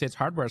hardware. If they say it's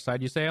hardware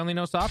side, you say I only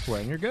know software,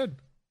 and you're good.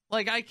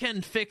 Like, I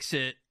can fix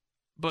it,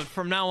 but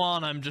from now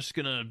on, I'm just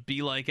going to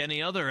be like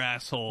any other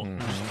asshole.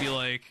 Just be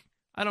like,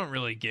 I don't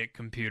really get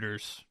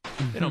computers.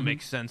 They don't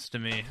make sense to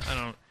me. I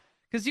don't...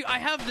 Because I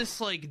have this,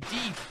 like,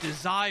 deep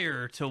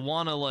desire to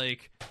want to,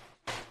 like,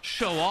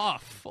 show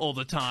off all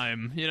the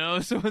time, you know?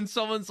 So when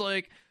someone's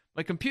like,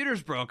 my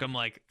computer's broke, I'm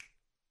like,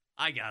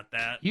 I got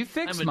that. You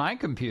fixed my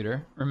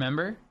computer,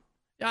 remember?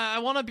 Yeah, I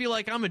want to be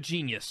like, I'm a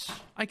genius.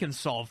 I can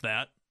solve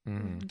that.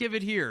 Give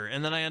it here.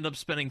 And then I end up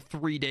spending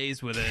 3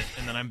 days with it,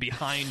 and then I'm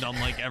behind on,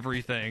 like,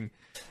 everything.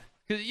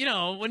 Because, you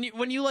know,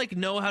 when you, like,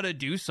 know how to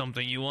do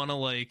something, you want to,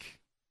 like,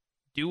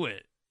 do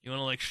it. You want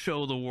to, like,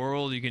 show the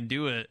world you can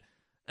do it.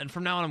 And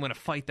from now on, I'm going to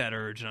fight that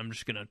urge, and I'm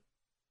just going to...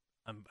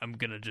 I'm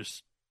going to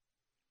just...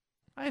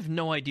 I have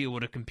no idea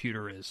what a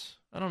computer is.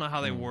 I don't know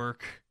how they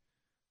work.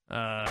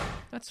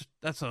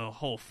 That's a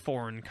whole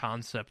foreign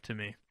concept to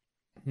me.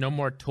 No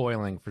more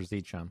toiling for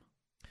Z-Chum.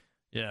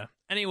 Yeah.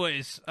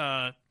 Anyways,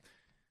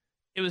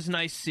 it was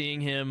nice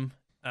seeing him.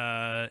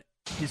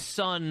 His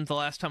son, the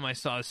last time I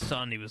saw his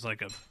son, he was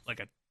like a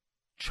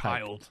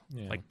child,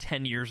 Yeah. like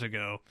 10 years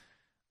ago.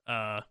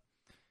 And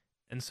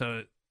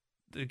so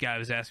the guy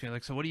was asking me,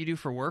 like, so what do you do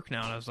for work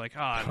now? And I was like,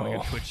 I'm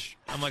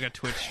like a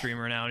Twitch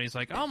streamer now. And he's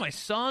like, oh, my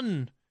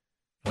son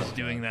is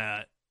doing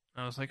that.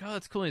 And I was like, oh,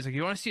 that's cool. And he's like,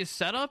 you want to see a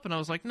setup? And I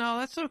was like, no,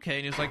 that's okay.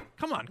 And he was like,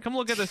 come on, come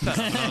look at this setup.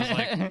 And I was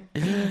like,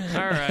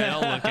 all right,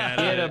 I'll look at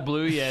He had a it.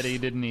 Blue Yeti,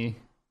 didn't he?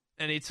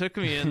 And he took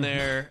me in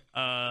there,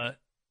 and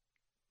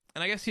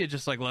I guess he had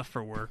just like left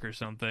for work or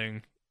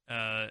something.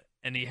 And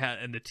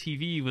the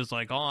TV was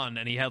like on,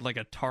 and he had like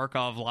a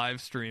Tarkov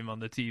live stream on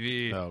the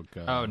TV. Oh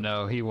god. Oh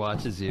no, he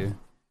watches you.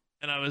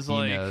 And I was He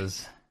like,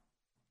 knows.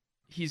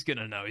 he's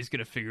gonna know. He's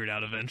gonna figure it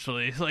out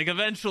eventually. Like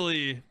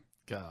eventually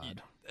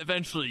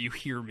you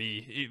hear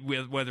me,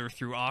 whether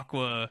through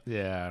Aqua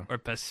Yeah. or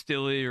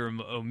Pastilli or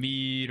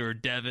Omid or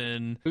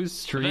Devin. Whose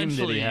stream did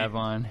Eventually- he have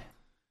on?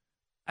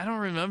 I don't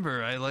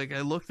remember. I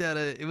looked at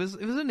it. It was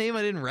a name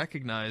I didn't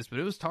recognize, but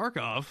it was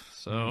Tarkov.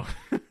 So,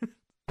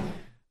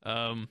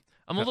 I'm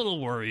a little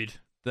worried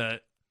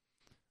that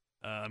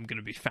I'm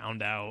gonna be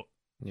found out.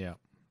 Yeah.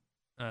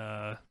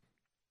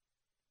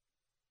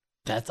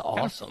 That's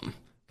awesome.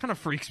 Kind of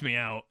freaks me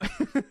out.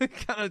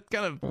 kind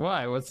of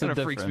Why? What's the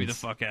difference? freaks me the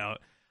fuck out.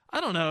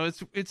 I don't know.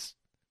 It's.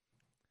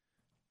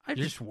 I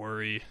just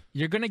worry.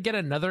 You're gonna get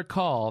another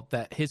call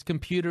that his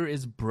computer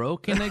is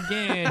broken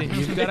again, and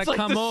you've got It's to like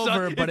come the over.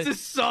 son, But it's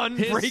his son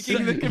his breaking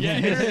son- the computer. Yeah,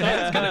 his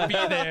son's gonna be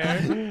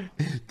there.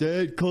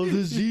 Dad, call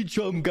the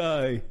Z-Chum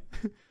guy.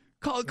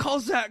 Call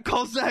Zach.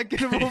 Call Zach.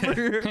 Get him over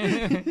here.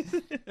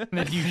 And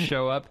if you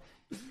show up,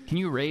 can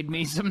you raid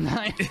me some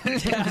night?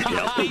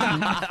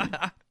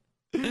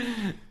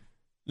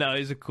 No,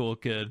 he's a cool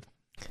kid.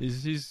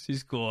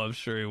 He's cool. I'm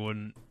sure he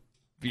wouldn't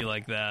be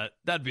like that.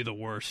 That'd be the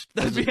worst.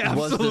 That'd be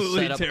Was the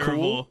absolutely setup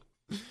terrible.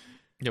 Yeah, was Yeah,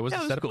 the it was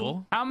setup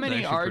cool. How many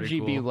It's actually pretty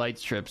RGB cool. light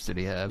strips did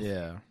he have?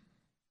 Yeah.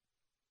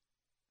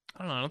 I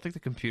don't know. I don't think the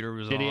computer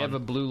was Did on. he have a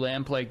blue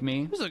lamp like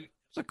me? It was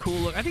a cool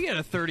look. I think he had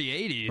a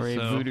 3080. Or a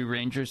So. Voodoo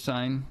Ranger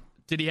sign?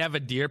 Did he have a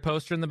deer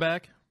poster in the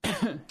back?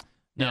 No,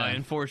 Yeah.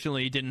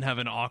 unfortunately, he didn't have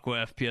an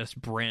Aqua FPS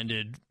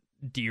branded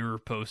deer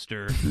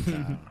poster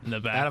in the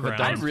Out of a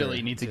background. I dumpster.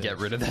 really need to get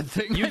rid of that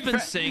thing. You've been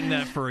saying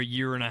that for a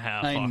year and a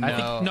half. I Hawk. know. I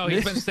think, no,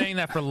 he's been saying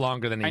that for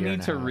longer than a I year need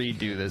and a to half.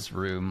 redo this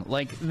room.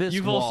 Like, this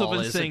You've wall also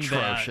been is saying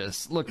that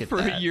atrocious. Look at For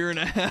that. a year and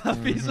a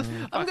half. He's I'm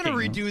going to Fucking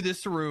redo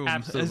this room. as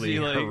Absolutely he,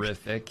 like,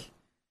 horrific.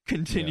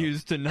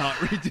 continues to not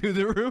redo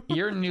the room.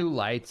 Your new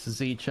lights,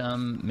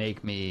 Zeechum,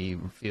 make me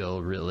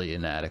feel really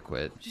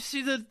inadequate. Did you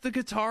see the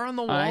guitar on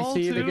the wall? I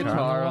see the too?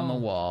 guitar on the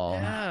wall.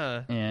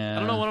 Yeah. Yeah. I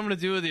don't know what I'm gonna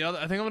do with the other.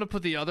 I think I'm gonna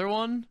put the other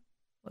one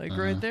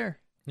right there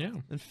Yeah.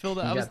 and fill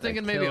that. You I was got the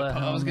thinking maybe killer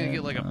I was gonna get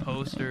helmet. like a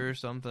poster or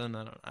something.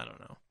 I don't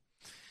know.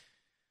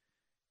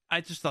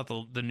 I just thought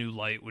the new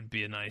light would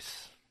be a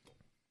nice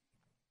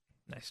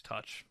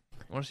touch.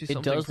 Want to see It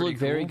something does pretty look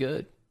very cool?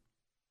 good.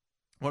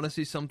 Want to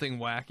see something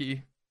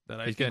wacky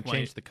that He's gonna think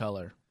change might, the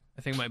color.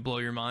 I think might blow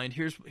your mind.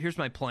 Here's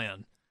my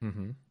plan.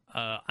 Mm-hmm.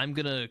 I'm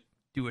gonna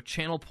do a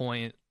channel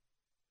point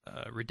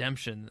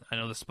redemption. I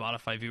know the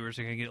Spotify viewers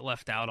are gonna get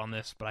left out on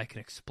this, but I can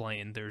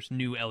explain. There's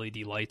new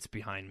LED lights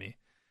behind me.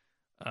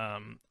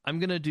 I'm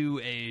gonna do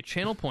a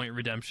channel point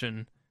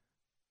redemption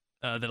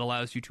that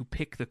allows you to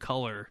pick the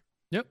color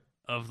Yep.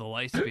 of the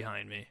lights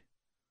behind me.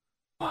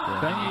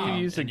 Don't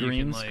you use a And you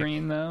green can, like-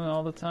 screen though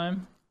all the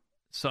time?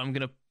 So I'm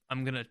gonna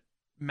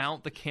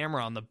mount the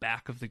camera on the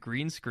back of the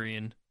green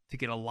screen to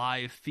get a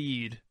live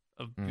feed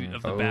of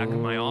the back of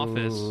my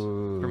office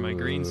for my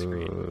green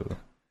screen.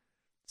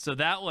 So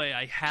that way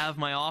I have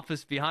my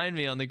office behind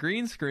me on the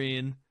green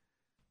screen,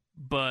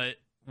 but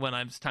when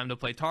it's time to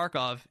play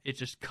Tarkov, it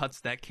just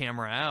cuts that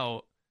camera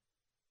out,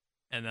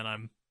 and then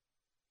I'm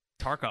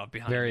Tarkov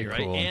behind Very me, right?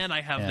 cool. And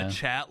I have Yeah, the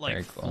chat very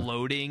like cool.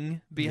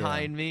 floating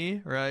behind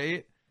me,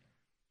 right?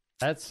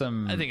 That's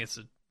some. I think it's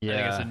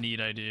a neat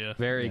idea.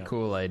 very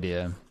cool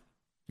idea.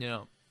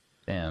 Yeah,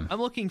 Damn. I'm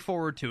looking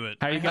forward to it.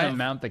 How are you I gonna have-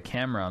 mount the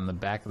camera on the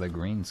back of the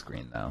green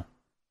screen though?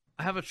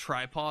 I have a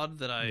tripod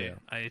that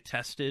I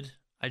tested.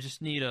 I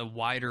just need a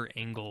wider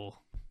angle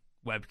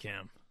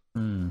webcam.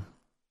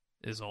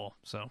 Is all.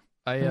 So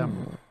I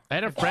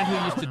had a friend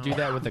who used to do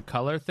that with the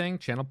color thing,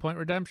 channel point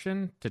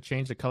redemption, to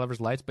change the color of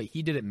his lights, but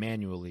he did it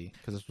manually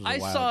because this was. I a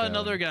while saw ago.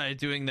 another guy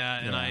doing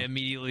that, and Yeah. I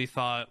immediately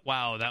thought,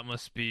 "Wow, that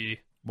must be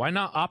Why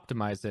not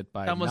optimize it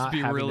by? that must not be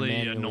having to really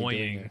manually doing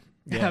annoying it?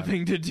 Yeah.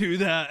 having to do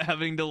that,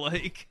 having to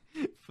like."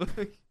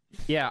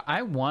 Yeah,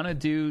 I want to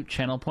do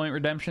channel point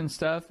redemption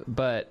stuff,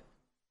 but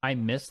I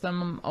miss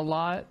them a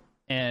lot,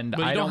 and But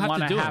you I don't don't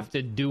want have to to do have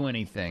to do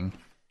anything.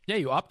 Yeah,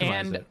 you optimize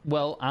And it.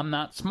 well, I'm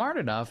not smart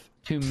enough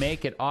to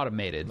make it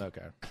automated.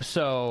 Okay.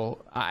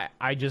 So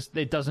I just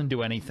it doesn't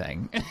do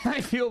anything.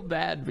 I feel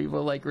bad.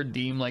 People like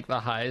redeem like the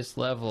highest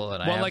level,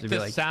 and I Well, have like to the be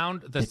like,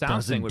 sound, the it sound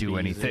doesn't thing would do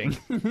be easy.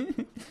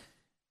 anything.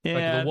 Like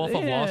the Wolf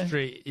of Wall yeah.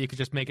 Street, you could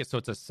just make it so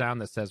it's a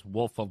sound that says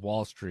Wolf of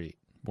Wall Street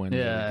when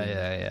Yeah,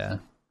 yeah.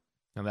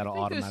 and that'll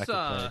You think automatically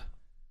play.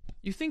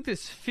 you think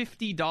this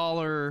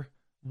 $50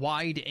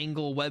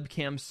 wide-angle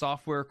webcam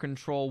software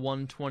control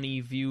 120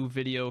 view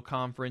video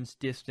conference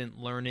distant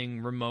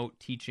learning remote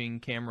teaching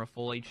camera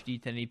full HD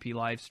 1080p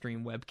live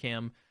stream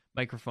webcam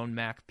microphone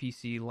Mac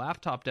PC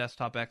laptop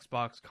desktop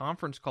Xbox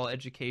conference call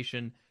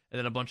education and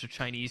then a bunch of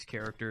Chinese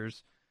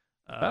characters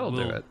That'll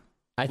do it.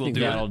 I We'll think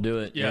do that'll it. do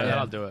it. Yeah,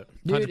 that'll do it.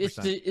 Dude,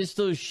 100%. it's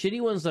those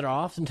shitty ones that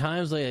are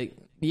oftentimes like,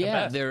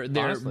 yeah, best, they're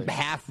honestly.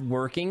 half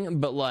working,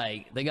 but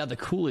like they got the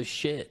coolest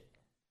shit.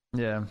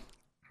 Yeah.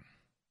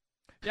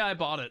 Yeah, I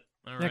bought it.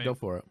 All Yeah, right. go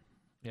for it.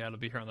 Yeah, it'll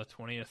be here on the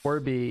 20th.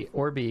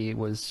 Orby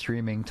was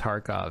streaming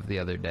Tarkov the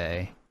other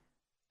day,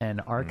 and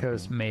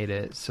Arcos made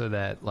it so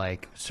that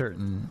like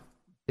certain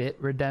bit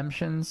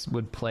redemptions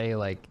would play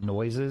like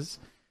noises.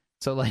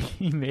 So like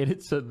he made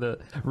it so the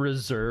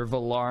reserve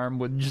alarm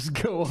would just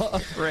go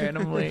off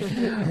randomly,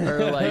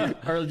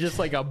 or just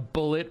like a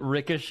bullet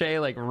ricochet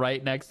like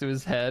right next to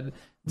his head,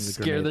 The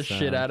scare the grenade shit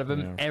sound, out of him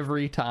yeah.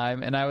 every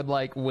time. And I would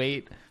like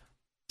wait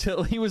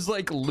till he was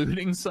like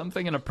looting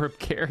something in a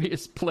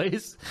precarious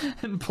place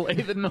and play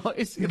the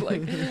noise. He'd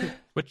like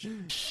Which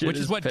shit is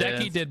his what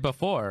pants. Decky did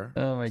before.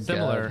 Oh my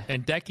Similar. God.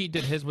 And Decky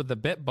did his with the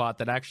BitBot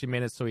that actually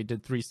made it so he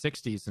did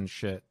 360s and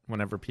shit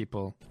whenever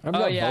people. I've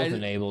got yeah, both I-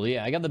 enabled.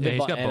 Yeah, I got the Yeah, bit he's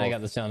button got and I both.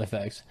 got the sound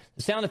effects.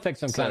 The sound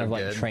effects I'm So kind of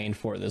like good. trained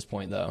for at this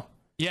point, though.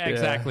 Yeah,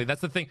 exactly.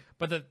 That's the thing.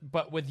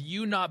 But with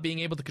you not being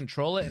able to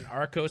control it and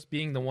Arcos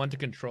being the one to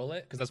control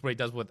it, because that's what he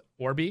does with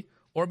Orby.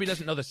 Orby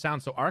doesn't know the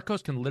sound, so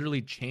Arcos can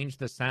literally change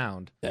the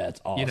sound, That's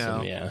awesome.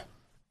 know, yeah.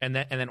 and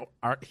then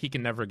he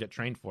can never get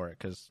trained for it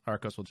because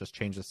Arcos will just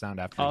change the sound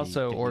after.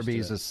 Also, he gets used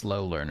Orby's to a it.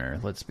 slow learner.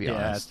 Let's be Yeah,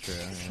 honest.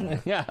 that's true.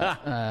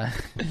 Yeah.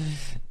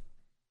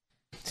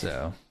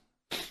 So,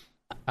 But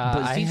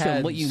I Zeechum,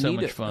 had what you so need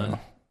much to- fun.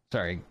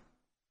 Sorry,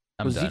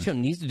 I'm What done. Zeechum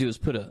needs to do is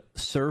put a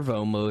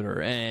servo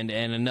motor and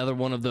another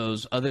one of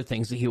those other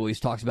things that he always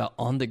talks about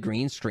on the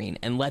green screen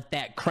and let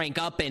that crank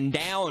up and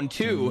down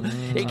too.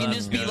 It can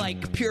just be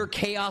like pure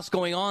chaos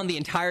going on the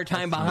entire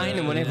time behind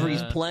him whenever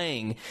he's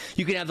playing.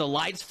 You can have the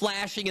lights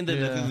flashing and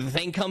the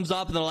thing comes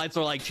up and the lights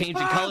are like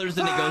changing colors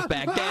and it goes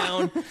back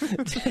down.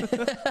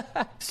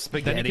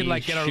 Spaghetti Then you can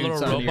like get a little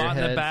shoots onto your robot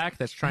in the head. back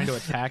that's trying to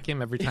attack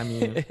him every time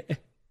you.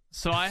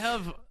 So I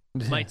have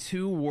the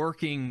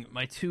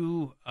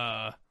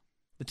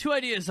two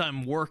ideas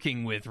I'm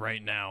working with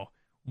right now.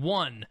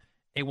 One,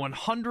 a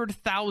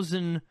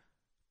 100,000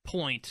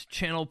 point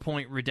channel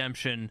point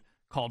redemption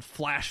called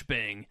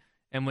Flashbang,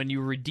 and when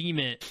you redeem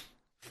it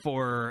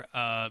for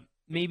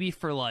maybe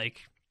for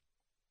like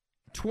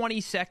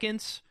 20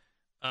 seconds,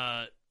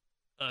 a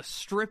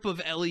strip of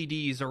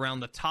LEDs around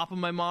the top of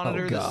my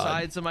monitor, the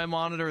sides of my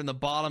monitor, and the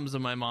bottoms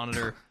of my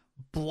monitor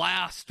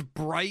blast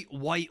bright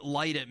white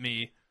light at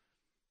me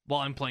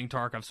while I'm playing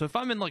Tarkov. So if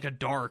I'm in like a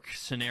dark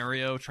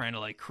scenario trying to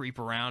like creep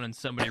around and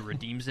somebody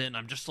redeems it and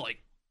I'm just like,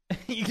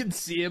 you can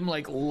see him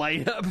like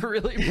light up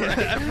really bright.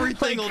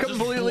 Everything like, will just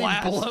completely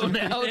blast blown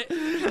out.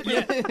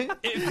 Yeah,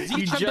 if You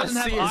Zeechum just doesn't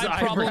have see his eye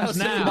problems eyebrows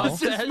now, and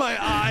it's just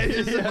my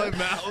eyes and my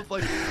mouth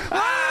like,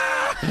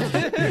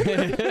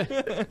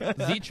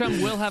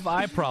 Zeechum will have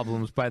eye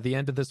problems by the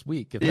end of this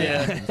week. If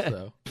that happens,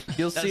 so.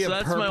 You'll see So a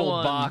that's my purple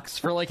one. box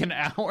for like an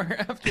hour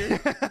after.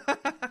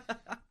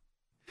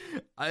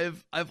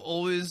 I've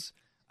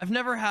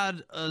never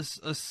had a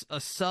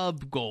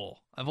sub goal.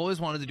 I've always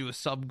wanted to do a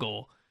sub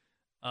goal.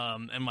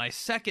 And my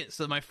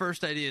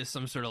first idea is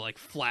some sort of like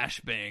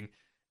flashbang,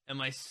 and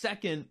my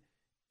second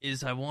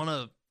is I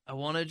wanna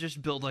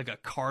just build like a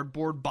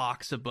cardboard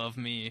box above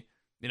me,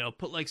 you know,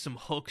 put like some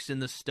hooks in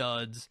the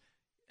studs,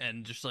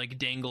 and just like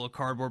dangle a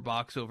cardboard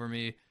box over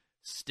me,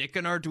 stick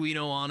an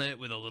Arduino on it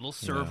with a little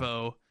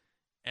servo,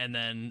 and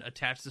then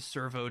attach the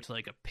servo to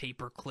like a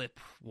paper clip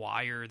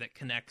wire that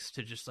connects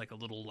to just like a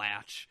little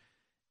latch,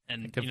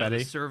 and you know,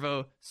 the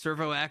servo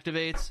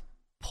activates,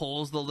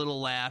 pulls the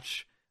little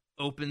latch,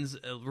 opens,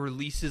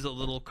 releases a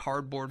little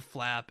cardboard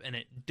flap, and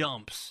it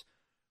dumps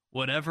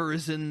whatever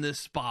is in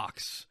this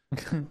box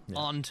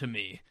onto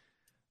me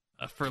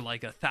for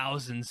like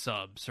 1,000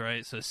 subs,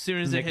 right? So as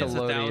soon as it hits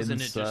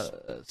 1,000, it just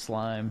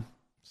slime.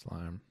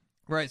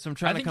 right. So I'm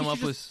trying to come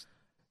up with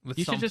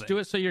You something. should just do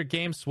it so your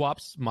game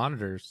swaps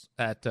monitors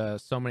at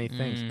so many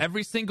things.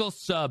 Every single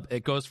sub,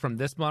 it goes from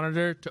this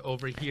monitor to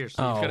over here.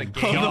 So you've got a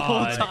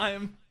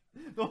game.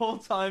 The whole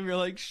time you're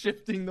like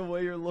shifting the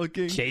way you're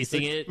looking,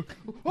 Chasing it.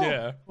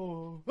 Yeah.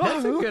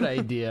 That's a good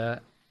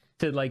idea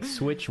to like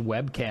switch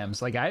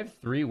webcams. Like I have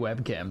 3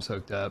 webcams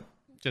hooked up.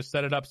 Just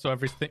set it up so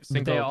every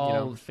single. They all you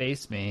know,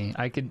 face me.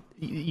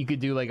 You could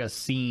do like a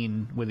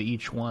scene with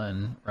each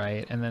one,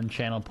 right? And then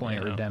channel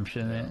point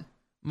redemption it.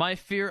 My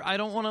fear, I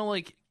don't want to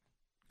like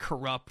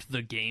corrupt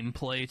the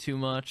gameplay too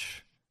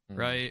much,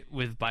 right?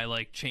 By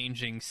like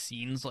changing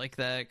scenes like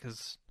that,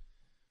 because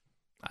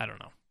I don't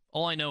know.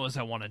 All I know is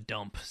I want to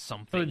dump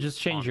something. So just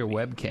change on your me.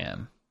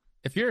 webcam.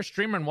 if you're a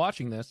streamer and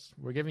watching this,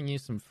 we're giving you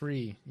some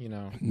free,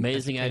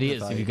 Amazing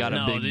ideas if you got a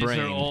No, big these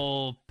brain. are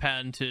all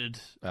patented,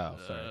 Oh,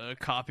 sorry.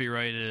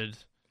 copyrighted.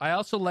 I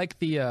also like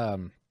the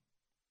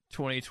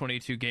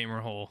 2022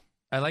 gamer hole.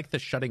 I like the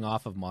shutting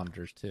off of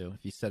monitors too.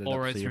 If you set it All up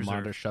rights so your reserved.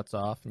 monitor shuts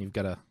off and you've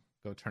got to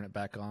go turn it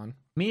back on.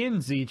 Me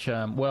and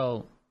Zeechum,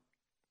 well,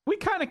 we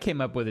kind of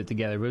came up with it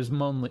together. But it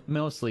was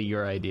mostly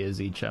your idea,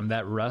 Zeechum.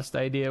 That Rust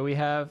idea we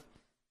have.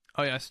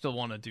 Oh yeah, I still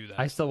want to do that.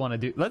 I still want to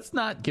do. Let's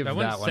not give I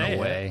wouldn't that one say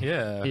away. it.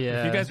 Yeah. Yeah.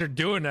 If you guys are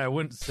doing it, I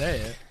wouldn't say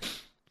it.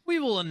 We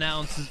will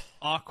announce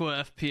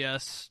Aqua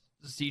FPS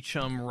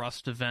Zeechum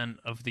Rust event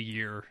of the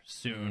year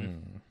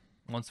soon.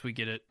 Once we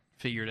get it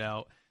figured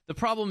out. The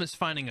problem is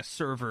finding a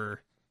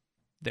server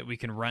that we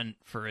can rent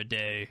for a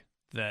day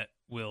that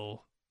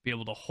will be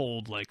able to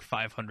hold like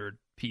 500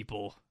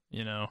 people,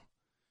 Yeah.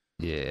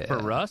 For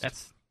Rust,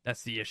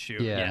 That's the issue.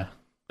 Yeah.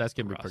 that's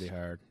going to be Rust. pretty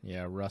hard.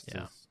 Yeah, Rust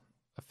Yeah. is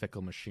a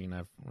fickle machine.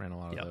 I've ran a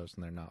lot of Yep. those,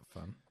 and they're not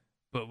fun.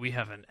 But we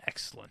have an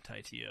excellent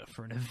idea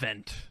for an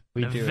event.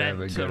 We An do event,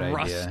 have a good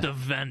Rust idea.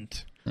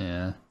 event.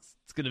 Yeah.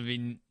 It's gonna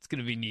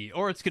be neat,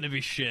 or it's gonna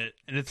be shit,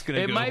 and it's gonna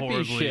It go might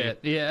horribly. be shit.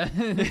 Yeah.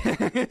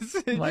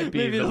 Might be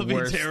Maybe the it'll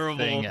worst be terrible.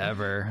 thing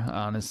ever,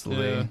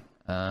 honestly.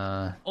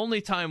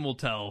 Only time will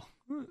tell,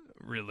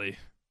 really.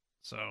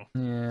 So,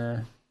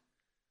 Yeah.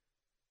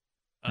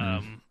 I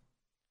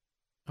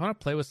want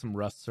to play with some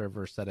Rust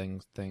server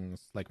settings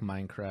things like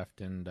Minecraft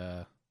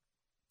and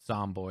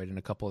Zomboid and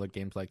a couple other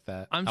games like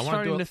that. I'm I wanna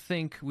starting do to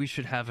think we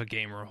should have a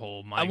gamer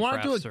hole I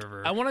want to do Minecraft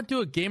server. I want to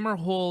do a gamer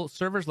hole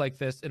servers like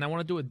this, and I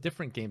want to do it with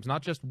different games,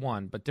 not just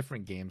one, but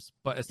different games.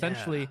 But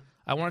essentially,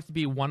 I want it to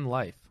be one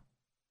life.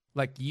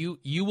 Like you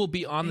will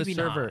be on Maybe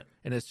the server, not.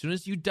 and as soon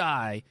as you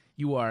die,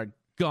 you are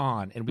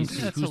gone, and we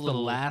see That's who's a little-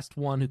 the last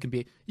one who can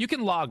be. You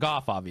can log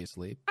off,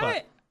 obviously,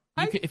 but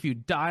if you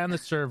die on the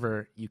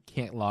server, you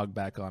can't log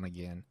back on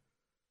again.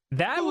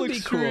 That would be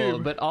extreme. cool,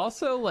 but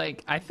also,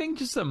 like, I think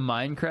just a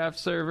Minecraft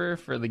server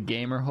for the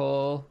gamer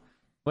hole,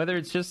 whether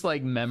it's just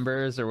like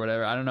members or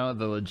whatever, I don't know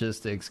the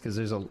logistics, because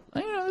there's a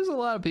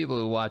lot of people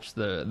who watch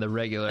the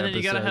regular and then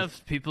you gotta episodes.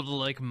 have people to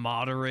like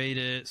moderate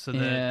it so that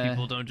Yeah.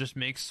 people don't just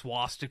make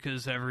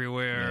swastikas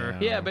everywhere.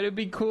 Yeah, but it'd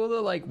be cool to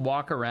like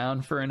walk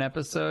around for an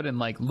episode and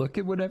like look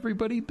at what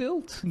everybody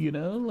built,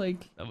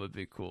 like That would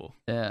be cool.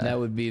 That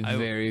would be I-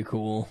 very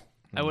cool.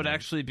 I would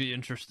actually be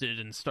interested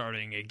in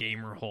starting a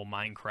gamer hole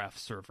Minecraft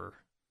server.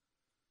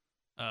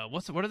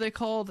 What are they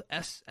called?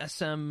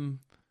 SMP.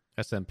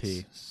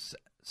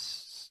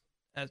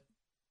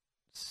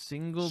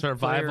 Single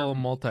Survival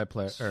player?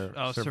 multiplayer.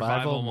 Or survival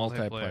survival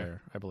multiplayer. multiplayer,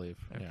 I believe.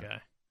 Yeah. Okay.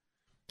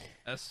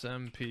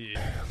 SMP.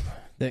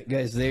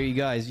 Guys, there you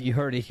guys. You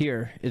heard it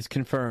here. It's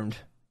confirmed.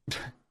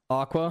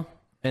 Aqua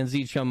and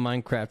Zeechum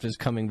Minecraft is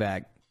coming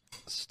back.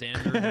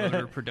 Standard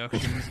Motor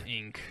Productions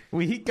Inc.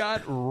 We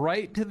got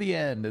right to the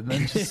end and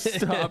then just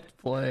stopped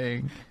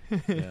playing.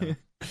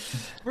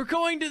 We're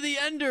going to the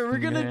Ender. We're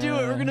gonna do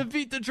it. We're gonna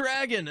beat the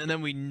dragon, and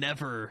then we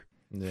never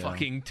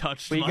fucking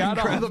touched. We Minecraft.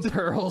 got all the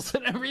pearls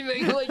and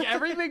everything, like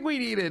everything we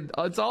needed.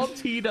 It's all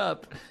teed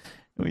up.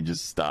 We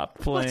just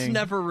stopped playing. Let's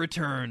never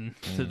return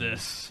to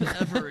this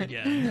ever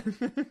again.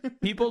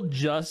 People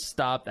just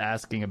stopped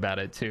asking about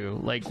it too.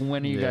 Like,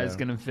 when are you guys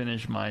gonna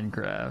finish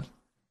Minecraft?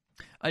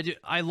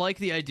 I like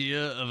the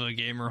idea of a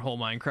gamer whole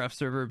Minecraft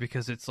server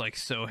because it's like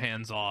so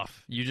hands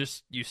off.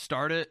 You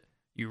start it,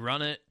 you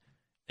run it,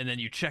 and then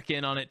you check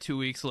in on it 2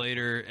 weeks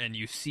later and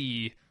you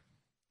see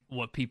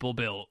what people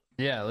built.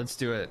 Yeah, let's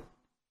do it.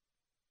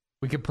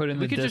 We could put in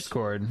the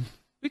Discord.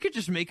 We could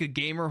just make a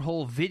gamer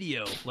whole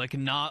video, like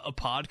not a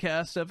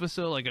podcast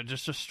episode, like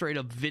just a straight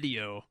up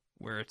video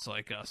where it's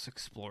like us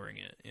exploring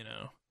it, you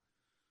know,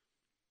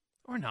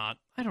 or not.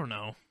 I don't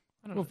know.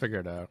 We'll figure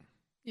it out.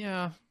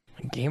 Yeah.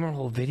 A gamer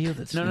whole video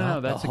that's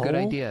No, that's a good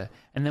whole? idea.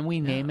 And then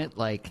we name it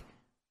like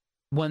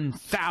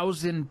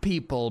 1,000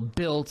 people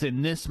built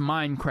in this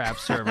Minecraft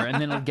server, and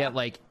then it'll get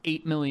like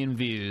 8 million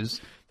views.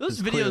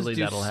 Those 'Cause videos clearly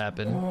do that'll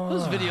happen.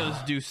 Those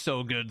videos do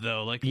so good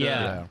though. Like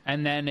Yeah,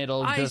 and then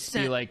it'll I just be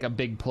sent- like a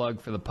big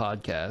plug for the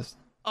podcast.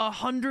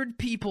 100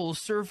 people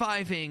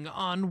surviving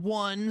on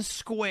 1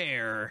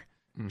 square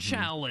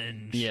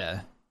challenge.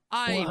 Yeah.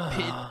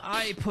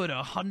 I put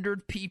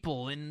 100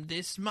 people in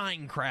this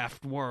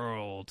Minecraft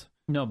world.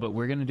 No, but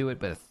we're gonna do it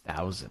by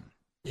 1,000.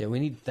 Yeah, we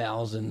need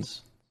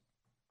thousands.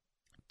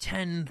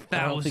 10,000.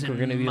 I don't think we're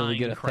going to be able to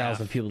get Minecraft.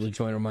 1,000 people to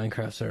join our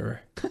Minecraft server.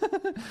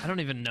 I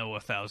don't even know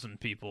 1,000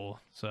 people,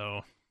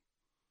 so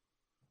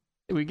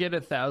We get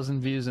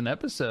 1,000 views an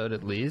episode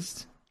at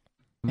least.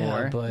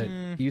 More. Yeah,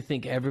 but you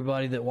think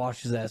everybody that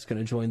watches that's going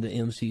to join the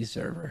MC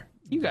server?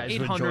 You guys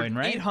would join,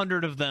 right?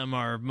 800 of them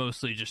are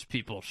mostly just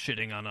people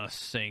shitting on us,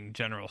 saying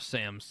General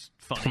Sam's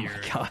Oh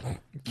funnier, my God.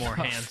 more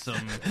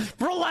handsome,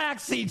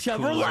 Relax, each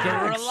other.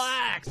 Cooler.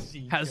 Relax.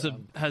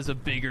 has a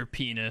bigger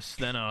penis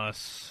than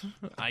us.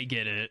 I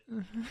get it.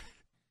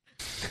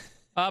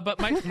 But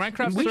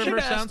Minecraft We should server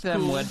ask sounds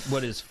them cool.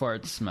 what his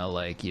farts smell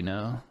like, you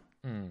know?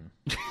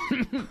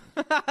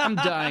 I'm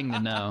dying to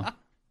know.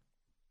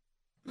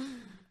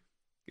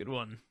 Good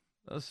one.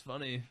 That was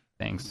funny.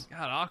 Thanks.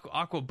 God,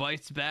 Aqua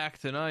bites back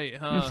tonight,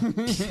 huh?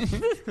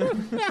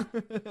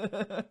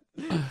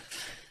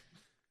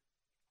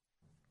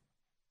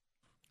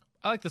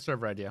 I like the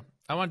server idea.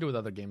 I want to do it with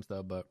other games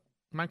though, but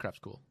Minecraft's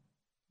cool.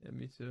 Yeah,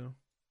 me too.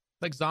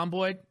 Like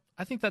Zomboid,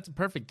 I think that's a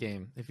perfect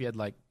game if you had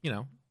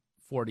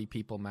 40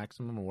 people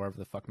maximum or wherever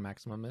the fuck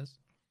maximum is.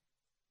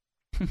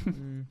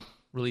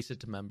 Release it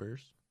to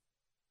members.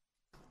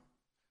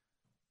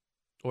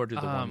 Or do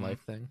the one life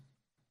thing.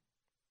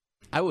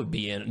 I would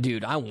be in,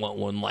 dude. I want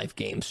one life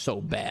game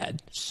so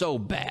bad, so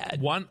bad.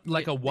 One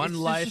it's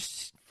life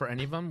just- for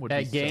any of them would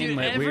That be game Dude,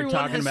 that we were everyone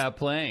talking has- about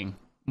playing.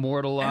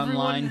 Mortal Everyone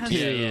Online has- 2.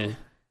 Yeah.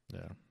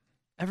 Yeah.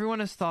 Everyone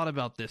has thought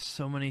about this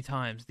so many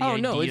times. The Oh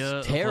no, idea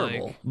it's of,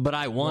 terrible. like, But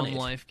I want one it.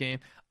 life game.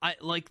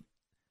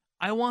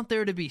 I want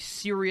there to be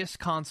serious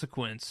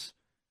consequence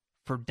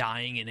for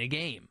dying in a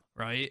game,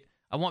 right?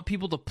 I want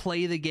people to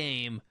play the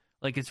game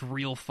like it's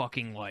real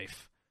fucking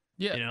life.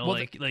 Yeah. You know,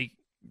 well,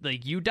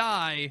 like you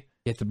die,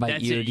 You have to buy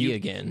That's EOD it, you-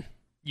 again.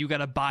 you got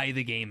to buy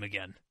the game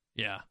again.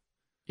 Yeah.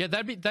 yeah,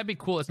 that'd be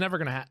cool. It's never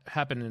gonna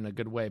happen in a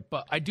good way,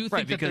 but I do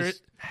Right, think that because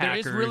there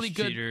hackers, is really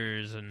good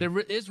cheaters, and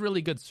is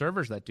really good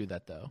servers that do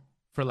that though,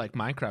 for like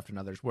Minecraft and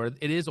others, where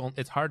it's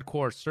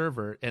hardcore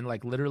server and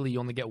like literally you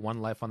only get one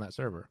life on that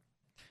server.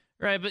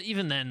 right. But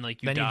even then,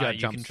 like you Then you die, got you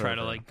jump can try to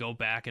server. like go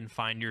back and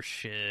find your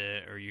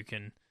shit, or you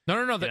can. No,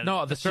 Yeah,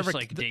 the that's server just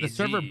like the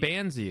server DayZ.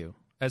 bans you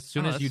as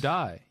soon Oh, as you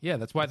that's- die. Yeah,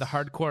 that's why the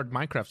hardcore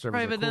Minecraft servers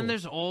Right, are but then cool.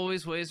 there's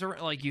always ways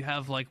around. Like you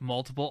have like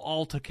multiple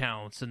alt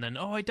accounts, and then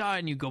I died,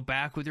 and you go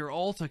back with your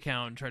alt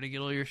account and try to get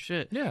all your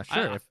shit. yeah,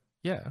 sure. I-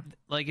 Yeah,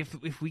 Like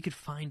if we could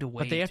find a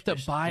way, but they have to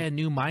just buy a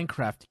new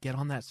Minecraft to get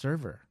on that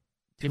server.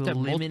 You to have to have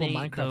multiple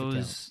eliminate Minecraft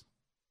accounts.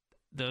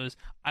 those.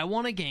 I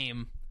want a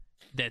game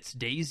that's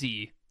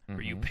DayZ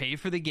where you pay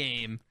for the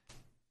game,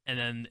 and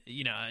then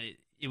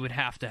it would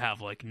have to have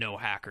like no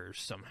hackers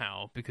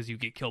somehow, because you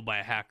get killed by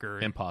a hacker.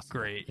 and Impossible,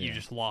 Great, you yeah.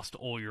 just lost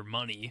all your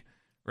money,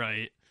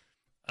 right?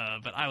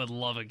 But I would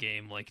love a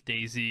game like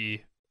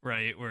DayZ,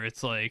 right, where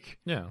it's like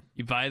Yeah,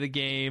 you buy the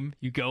game,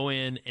 you go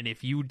in, and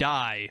if you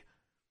die,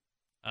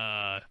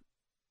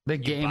 The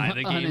game buy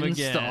the game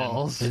again.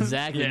 uninstalls.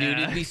 Exactly, dude.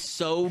 Yeah. It'd be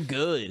so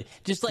good.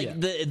 Just like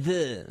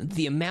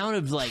the amount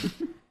of like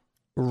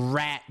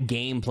rat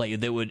gameplay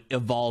that would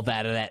evolve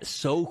out of that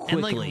so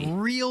quickly. and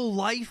like real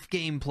life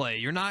gameplay.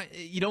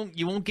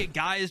 You won't get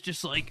guys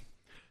just like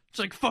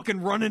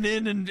fucking running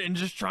in and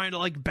just trying to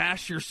like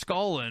bash your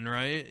skull in,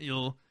 right?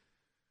 You'll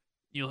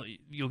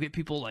get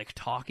people like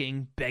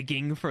talking,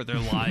 begging for their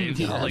lives,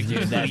 like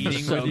Dude, that's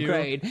pleading so with you.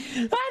 great. I don't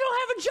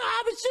have a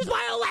job. It's just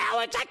my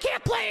allowance. I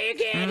can't play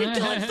again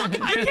until it's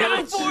fucking I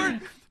can't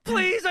afford.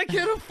 Please, I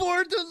can't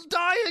afford to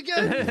die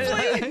again.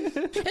 Please.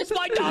 It's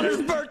my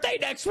daughter's birthday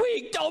next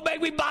week. Don't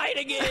make me buy it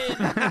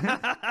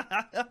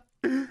again.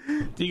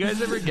 Do you guys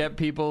ever get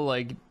people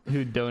like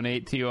who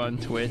donate to you on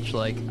Twitch?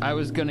 Like, I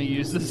was gonna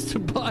use this to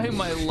buy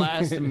my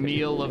last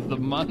meal of the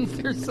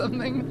month or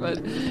something,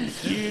 but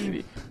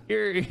you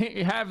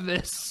have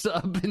this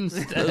sub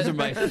instead. Those are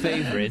my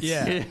favorites.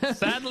 Yeah.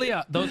 Sadly,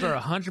 those are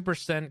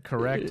 100%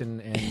 correct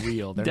and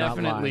real. They're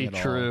Definitely not lying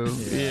at true. all.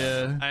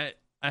 Yeah.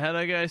 I had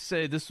a guy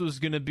say this was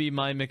gonna be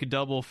my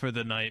McDouble for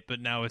the night,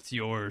 but now it's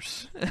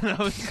yours. And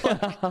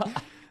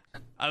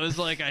I was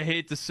like, I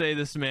hate to say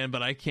this, man,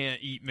 but I can't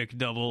eat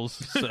McDoubles.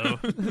 So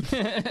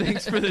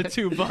thanks for the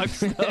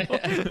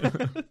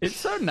 $2, though. It's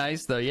so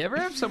nice though. You ever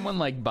have someone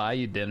like buy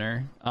you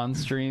dinner on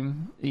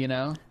stream? You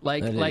know,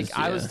 like That is,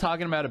 I was yeah.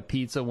 talking about a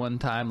pizza one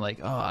time. Like,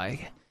 oh,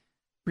 I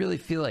really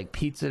feel like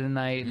pizza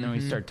tonight, and then we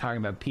start talking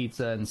about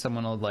pizza, and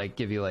someone will like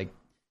give you like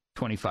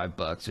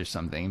 $25 or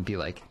something, and be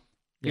like,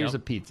 "Here's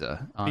Yep. a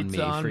pizza on Pizza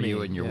me on for you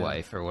me, and your yeah.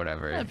 wife or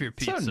whatever." Have your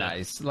It's so pizza.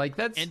 nice. Like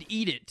that's And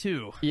eat it,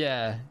 too.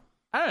 yeah.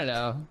 I don't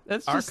know.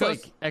 That's just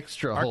Arcos- like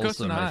extra Arcos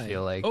wholesome. and I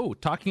feel like. Oh,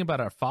 talking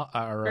about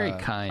our Very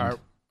kind.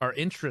 our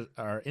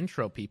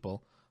intro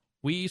people.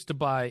 We used to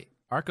buy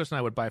Arcos and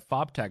I would buy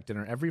FobTech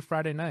dinner every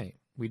Friday night.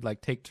 We'd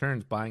like take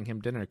turns buying him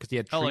dinner because he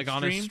had Oh, treat like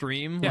on a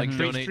stream? Yeah, Like treat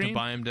donate stream. to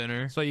buy him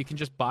dinner? So you can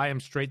just buy him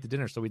straight to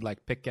dinner. So we'd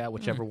like pick out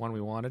whichever one we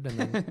wanted, and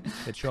then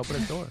they'd show up at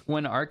his door.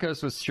 When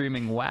Arcos was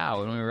streaming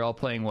WoW and we were all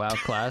playing WoW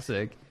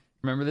Classic,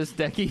 remember this,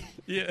 Decky?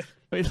 Yeah.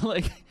 Wait,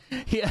 like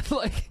he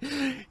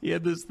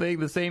had this thing,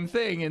 the same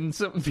thing, and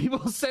some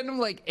people send him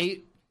like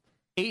eight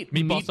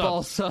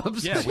meatball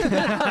subs.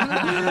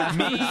 Yeah,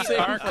 me,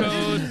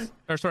 Arcos,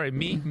 or sorry,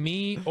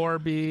 me,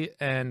 Orby,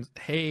 and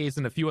Hayes,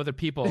 and a few other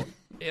people.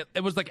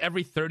 It was like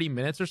every 30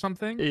 minutes or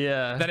something.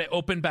 Yeah. That it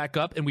opened back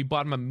up, and we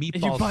bought him a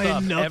meatball You buy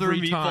sub another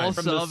every meatball time.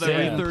 From the sub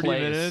every same 30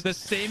 place. minutes. The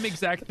same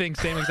exact thing,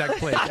 same exact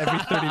place, every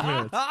 30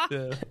 minutes.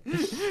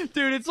 Yeah.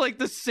 Dude, it's like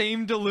the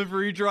same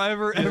delivery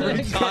driver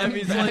every time.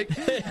 He's like,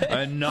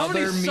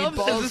 Another subs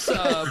meatball does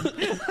sub.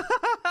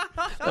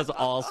 That's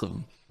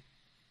awesome.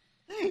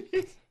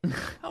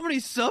 how many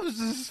subs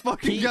does this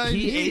fucking guy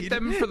He need? ate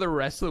them for the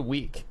rest of the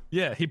week.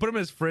 Yeah, he put them in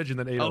his fridge and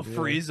then ate Oh, them.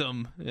 freeze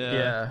them.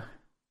 Yeah.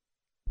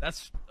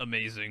 That's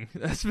amazing.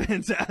 That's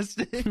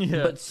fantastic.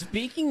 Yeah. But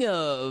speaking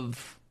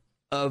of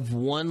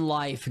One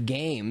Life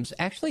games,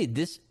 actually,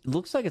 this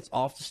looks like it's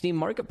off the Steam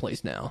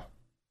Marketplace now.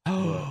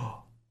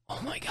 Oh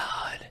my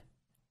god.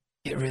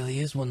 It really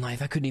is One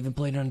Life. I couldn't even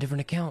play it on a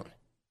different account.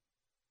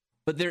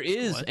 But there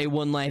is a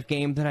One Life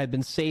game that I've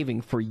been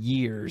saving for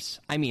years.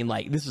 I mean,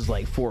 like, this is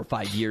like 4 or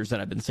 5 years that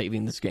I've been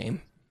saving this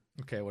game.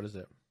 Okay, what is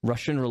it?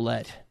 Russian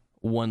Roulette,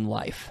 One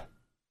Life.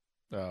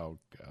 Oh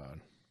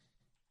god.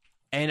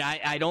 And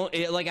I don't,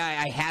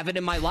 I have it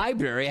in my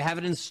library. I have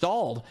it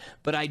installed.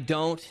 But I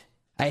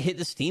hit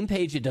the Steam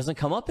page. It doesn't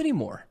come up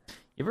anymore.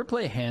 You ever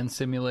play Hand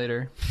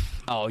Simulator?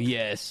 Oh,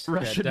 yes.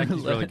 Russian Yeah, Decky's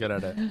really roulette. good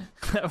at it.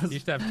 That He was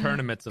used to have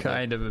tournaments of it.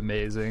 kind of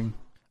amazing.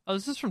 Oh,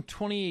 this is from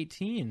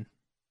 2018.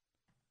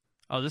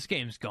 Oh, this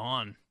game's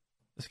gone.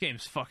 This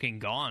game's fucking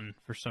gone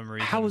for some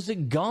reason. How is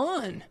it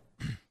gone?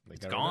 They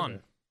It's got rid of gone.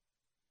 it.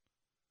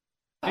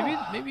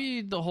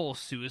 Maybe the whole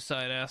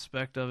suicide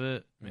aspect of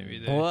it. Maybe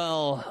they.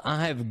 Well,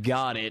 I've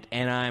got it,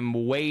 and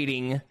I'm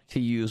waiting to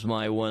use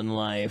my One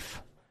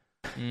Life.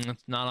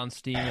 It's not on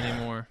Steam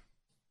anymore.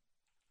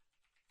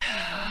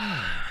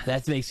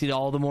 That makes it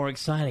all the more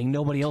exciting.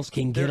 Nobody else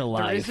can get a There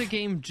life. is a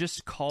game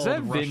just called Is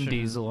that Vin Russian.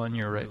 Diesel on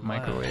your right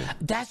microwave?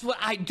 That's what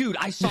I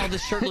saw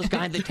this shirtless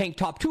guy in the tank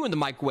top 2 in the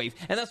microwave,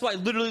 and that's why I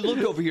literally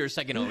looked over here a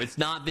second ago. It's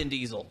not Vin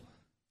Diesel.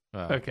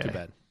 Okay. Too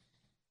bad.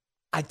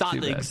 I thought Too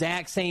the bad.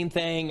 exact same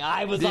thing.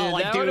 I was all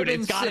like, that would've dude,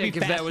 it's been got to be sick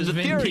if Fast that was and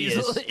the Vin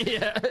Furious.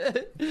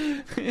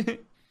 Diesel. Yeah.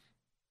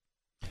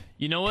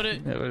 You know what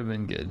it? That would have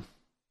been good.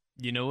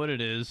 You know what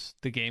it is?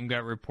 The game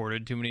got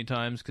reported too many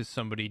times because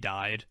somebody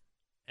died,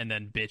 and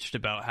then bitched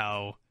about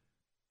how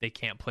they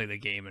can't play the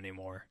game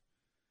anymore.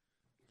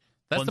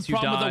 That's Once the you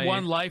problem with die- the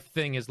One Life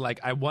thing is like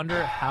I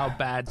wonder how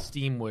bad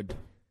Steam would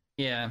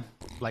Yeah.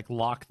 like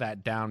lock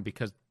that down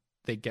because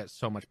they get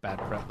so much bad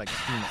press. Like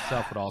Steam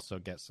itself would also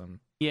get some.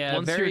 Yeah.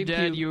 Once very you're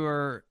dead, few- you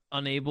are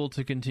unable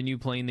to continue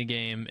playing the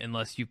game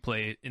unless you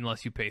pay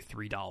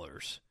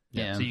 $3.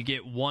 Yeah. So you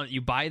get one.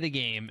 You buy the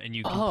game and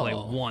you can play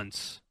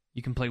once.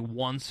 You can play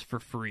once for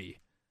free.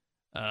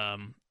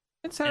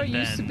 That's how it and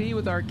used to then- be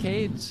with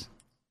arcades.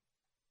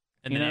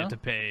 And You then you know? have to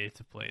pay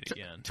to play it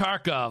again.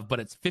 Tarkov, but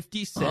it's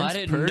 50 cents Oh, I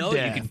didn't per know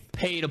death. you could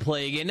pay to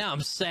play again. Now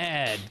I'm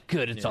sad.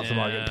 Good, it's off the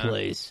Yeah.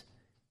 marketplace.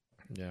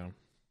 Yeah.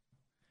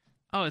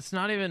 Oh, it's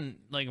not even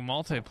like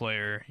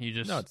multiplayer. You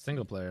just No, it's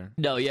single player.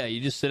 No, yeah,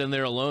 you just sit in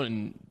there alone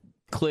and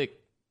click.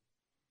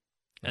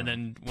 and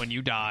then when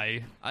you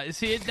die,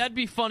 that'd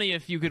be funny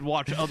if you could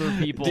watch other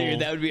people. Dude,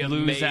 that would be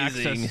lose amazing.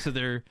 access to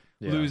their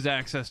Yeah. lose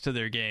access to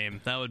their game.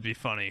 That would be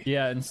funny.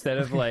 Yeah. Instead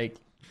of like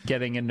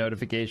getting a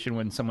notification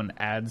when someone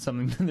adds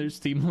something to their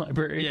Steam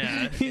library.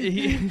 Yeah,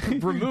 he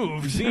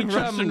removed Zichum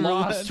Russian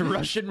lost roulette.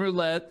 Russian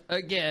roulette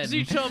again.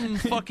 Zichum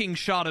fucking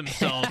shot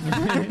himself.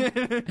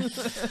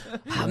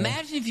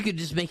 Imagine if you could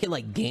just make it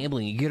like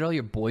gambling. You get all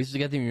your boys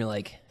together and you're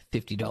like,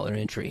 $50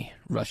 entry,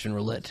 Russian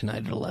roulette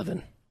tonight at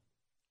 11.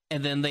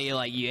 and then they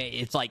like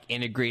it's like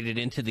integrated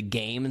into the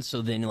game, and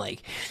so then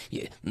like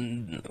you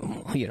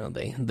know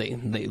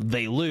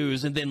they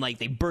lose, and then like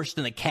they burst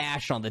in the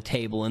cash on the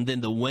table, and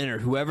then the winner,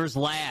 whoever's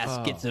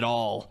last, gets it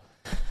all.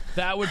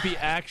 That would be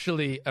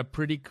actually a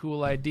pretty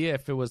cool idea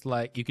if it was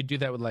like you could do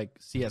that with like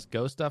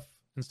CS:GO stuff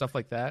and stuff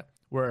like that,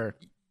 where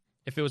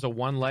if it was a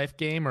 1 life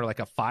game or like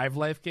a 5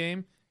 life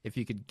game, if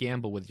you could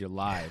gamble with your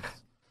lives,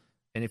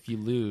 and if you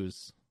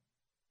lose,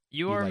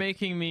 You are like-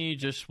 making me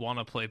just want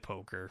to play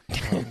poker.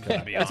 I'm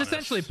gonna be it's honest.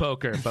 essentially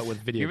poker but with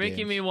video You're games.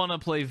 making me want to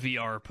play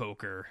VR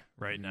poker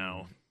right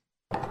now.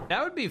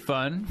 That would be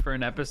fun for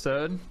an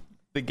episode.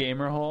 The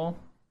gamer hole.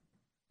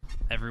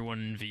 Everyone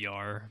in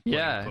VR.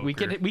 Yeah, playing we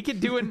poker. could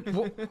do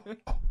it.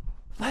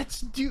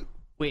 Let's do.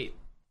 Wait,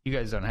 you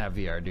guys don't have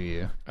VR, do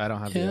you? I don't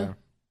have Yeah. VR.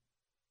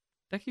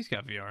 Becky's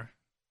got VR,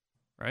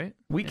 right?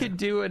 We could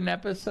do an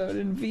episode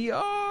in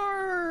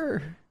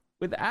VR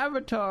with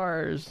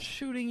avatars.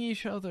 Shooting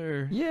each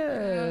other.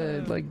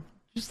 Yeah, like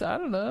just I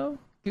don't know,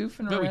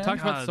 goofing No, around. we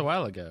talked about God. this a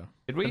while ago.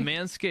 Did The we?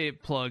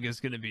 Manscaped plug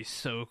is going to be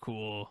so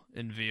cool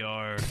in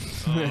VR.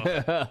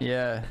 Oh.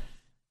 Yeah.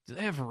 Do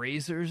they have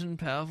razors in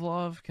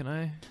Pavlov? Can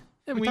I?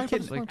 And We we talked about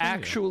could this a long time ago.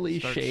 actually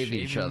Start shave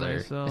each shaving other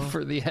myself.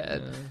 for the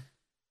head.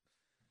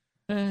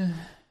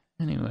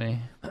 Anyway,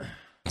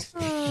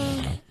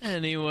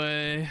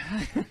 Anyway.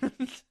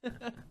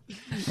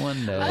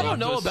 one day. I don't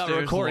know Just about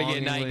stares recording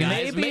at night, longingly.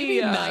 guys. Maybe,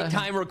 Maybe uh,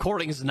 nighttime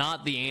recording is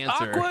not the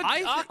answer.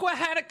 Aqua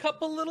had a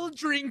couple little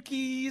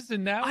drinkies,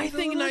 and now I he's a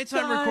think little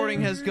nighttime tired.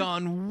 recording has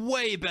gone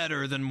way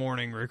better than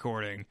morning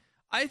recording.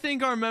 I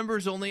think our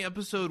members only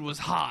episode was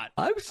hot.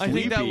 I'm I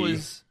think that sleepy.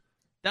 was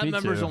that Me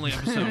members too. only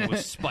episode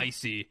was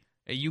spicy.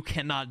 You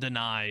cannot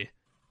deny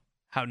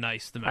how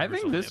nice the I members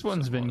think only this one's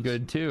episode been was.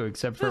 good too,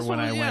 except for This when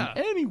one, I yeah. went,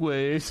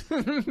 anyways.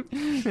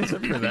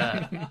 Except for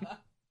that.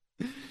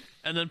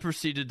 And then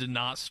proceeded to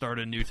not start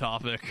a new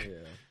topic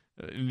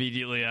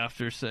immediately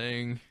after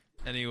saying,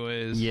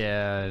 anyways.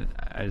 Yeah,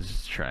 I was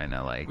just trying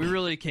to like. We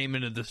really came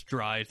into this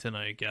dry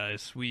tonight,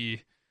 guys.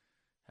 We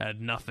had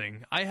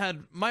nothing. I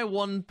had my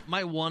one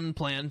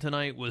plan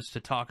tonight was to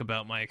talk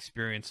about my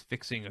experience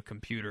fixing a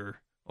computer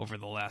over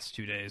the last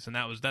 2 days, and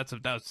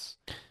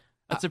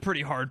that's a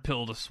pretty hard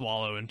pill to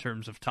swallow in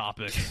terms of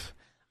topics.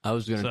 I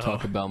was going to So-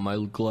 talk about my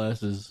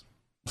glasses.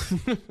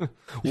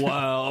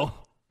 Wow.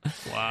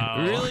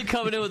 Wow. Really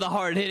coming in with the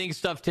hard-hitting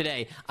stuff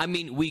today. I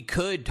mean, we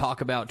could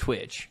talk about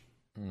Twitch.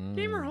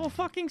 Gamer whole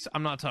fucking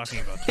I'm not talking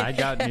about that. I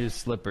got new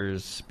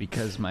slippers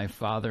because my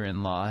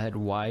father-in-law had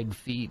wide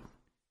feet.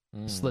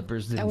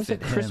 Slippers didn't That was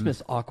fit at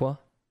Christmas, Aqua. him.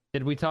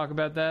 Did we talk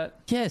about that?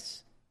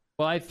 Yes.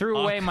 Well, I threw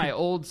away my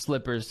old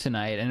slippers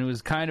tonight, and it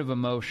was kind of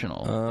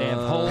emotional. They have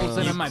holes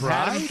in them. I've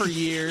had them for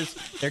years.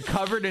 They're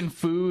covered in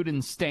food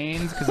and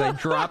stains because I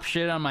drop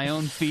shit on my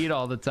own feet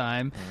all the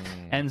time.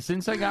 And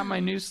since I got my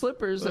new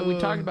slippers that we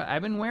talked about,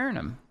 I've been wearing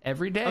them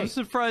every day. I'm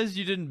surprised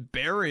you didn't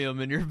bury them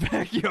in your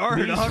backyard.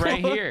 These Aqua.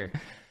 right here.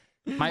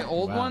 My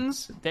old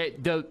ones,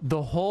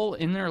 the hole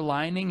in their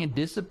lining had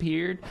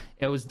disappeared.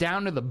 It was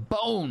down to the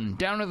bone,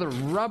 down to the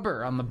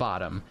rubber on the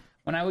bottom.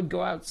 When I would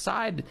go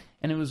outside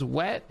and it was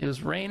wet, it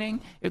was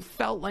raining, it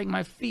felt like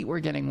my feet were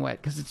getting wet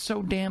because it's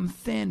so damn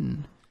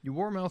thin. You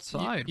wore them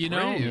outside. You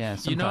know, Brave. Yeah,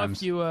 you know, sometimes.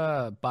 if you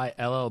buy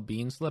LL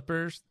Bean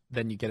slippers,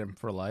 then you get them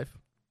for life.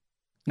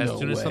 No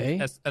way.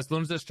 As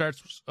soon as it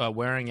starts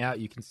wearing out,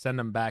 you can send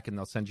them back, and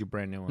they'll send you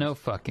brand new ones. No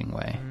fucking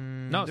way.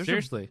 no, There's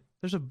seriously.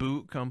 There's a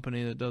boot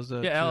company that does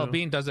that. Yeah, LL too.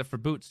 Bean does it for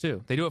boots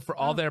too. They do it for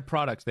all their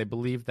products. They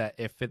believe that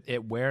if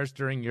it wears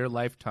during your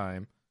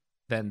lifetime,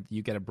 then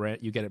you get it brand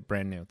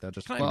new. They'll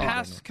just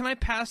Can I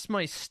pass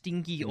my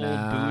stinky old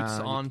Nah, boots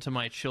you- on to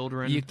my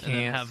children? You and then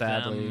can't, have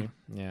sadly. them?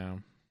 Yeah.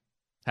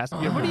 Has to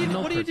be a What do you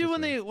personal What do you do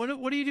when purchase. they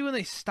What do you do when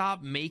they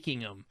stop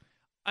making them?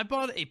 I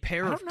bought a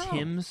pair I of don't know.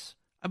 Tims.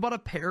 I bought a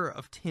pair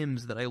of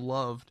Tims that I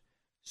loved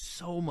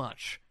so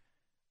much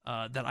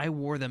that I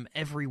wore them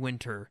every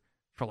winter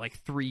for like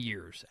 3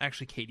 years.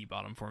 Actually, Katie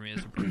bought them for me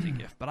as a birthday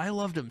gift, but I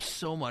loved them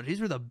so much.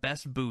 These were the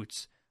best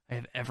boots I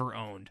have ever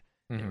owned.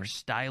 They were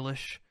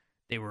stylish.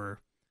 They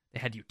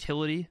had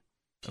utility.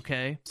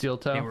 Okay, Steel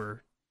toe? they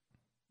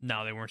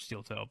weren't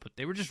steel toe, but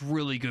they were just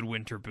really good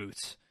winter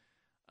boots.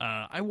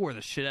 I wore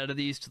the shit out of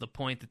these to the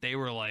point that they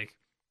were like,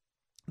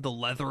 the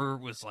leather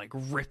was like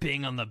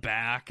ripping on the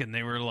back, and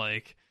they were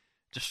like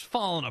just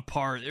falling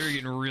apart. They were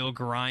getting real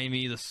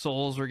grimy. The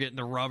soles were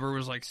the rubber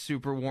was like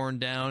super worn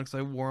down because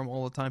I wore them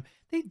all the time.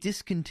 They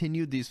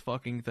discontinued these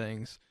fucking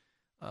things.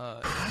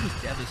 I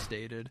was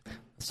devastated.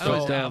 I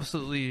was So,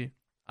 absolutely.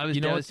 I was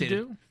You know what to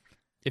devastated. do?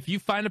 If you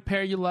find a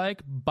pair you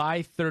like,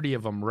 buy 30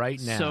 of them right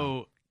now.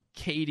 So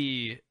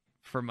Katie,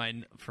 for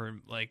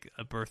like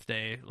a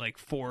birthday, like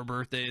 4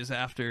 birthdays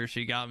after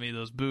she got me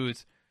those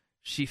boots,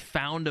 she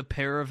found a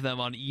pair of them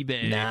on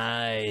eBay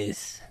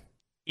Nice.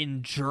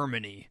 in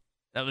Germany.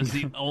 That was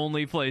the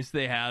only place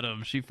they had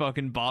them. She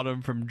fucking bought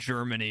them from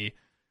Germany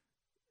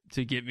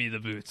to get me the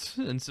boots,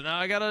 and so now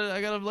I got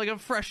a like a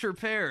fresher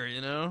pair.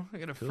 You know, I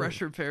got a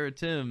fresher pair of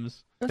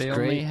Tims. That's They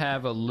great. only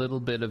have a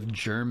little bit of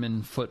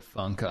German foot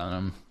funk on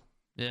them.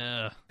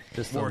 Yeah,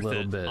 Just worth a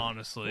little it, bit.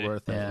 honestly.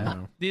 Worth it. Yeah. You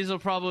know? These will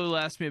probably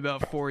last me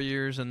about 4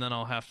 years, and then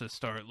I'll have to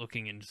start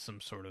looking into some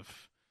sort of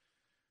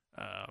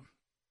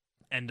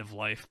end of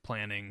life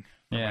planning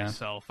for Yeah.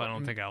 myself. I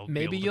don't think I'll be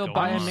Maybe able to you'll go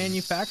buy a on.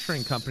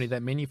 manufacturing company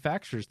that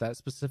manufactures that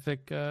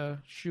specific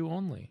shoe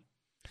only.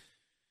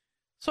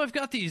 So I've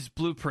got these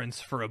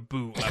blueprints for a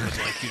boot I would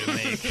like you to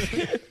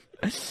make.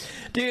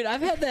 Dude,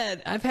 I've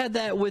had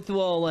that with,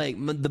 well, like,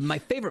 my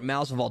favorite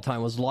mouse of all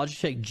time was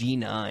Logitech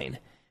G9.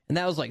 And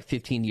that was like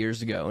 15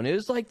 years ago. And it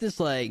was like this,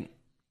 like,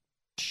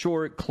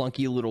 short,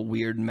 clunky, little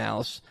weird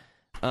mouse.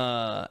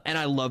 And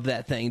I love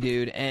that thing,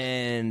 dude.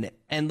 And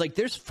like,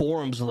 there's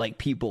forums of, like,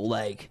 people,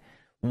 like,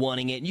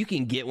 wanting it. You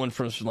can get one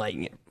from,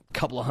 like,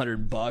 couple of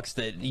 $100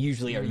 that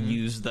usually are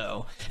used,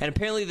 though. And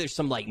apparently there's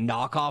some like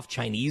knockoff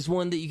Chinese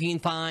one that you can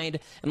find,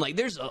 and like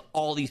there's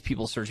all these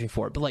people searching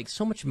for it. But like,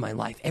 so much of my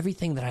life,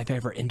 everything that I've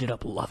ever ended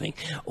up loving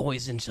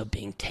always ends up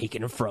being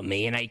taken from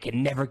me, and I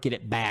can never get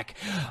it back.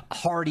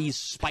 Hardee's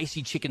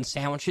spicy chicken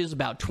sandwiches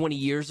about 20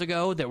 years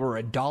ago that were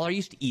 $1. I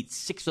used to eat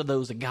 6 of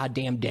those a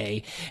goddamn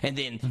day, and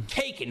then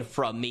taken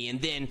from me.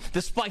 And then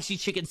the spicy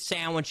chicken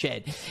sandwich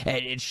at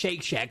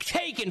Shake Shack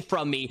taken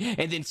from me,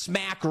 and then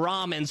Smack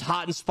Ramen's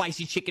hot and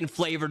spicy chicken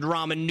flavored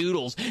ramen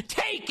noodles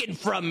taken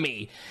from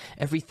me.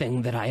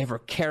 Everything that I ever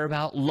care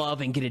about,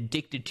 love, and get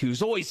addicted to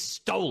is always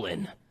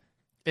stolen.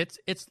 It's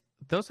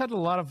those had a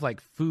lot of like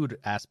food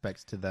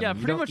aspects to them. Yeah, You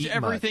pretty don't much eat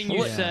everything much.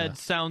 you Yeah. said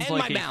sounds And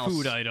like my a mouse.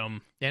 food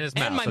item. And his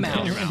And mouse. my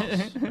In your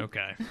mouse. mouse.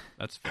 Okay,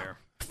 that's fair.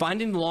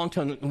 Finding the long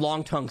tongue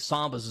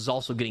sambas is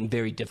also getting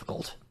very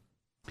difficult.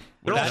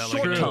 They're all Is that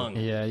like short a- tongue.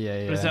 Yeah.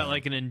 Is that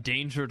like an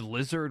endangered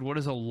lizard? What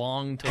is a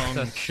long tongue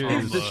It's a shoe.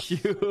 samba?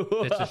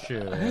 It's a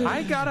shoe. Yeah.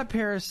 I got a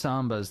pair of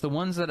Sambas, the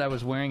ones that I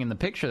was wearing in the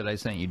picture that I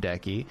sent you,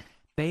 Decky.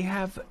 They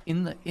have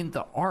in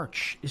the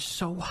arch is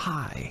so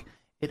high.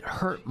 It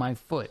hurt my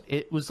foot.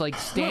 It was like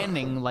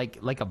standing like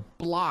a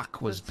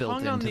block was built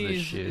Tongue on into the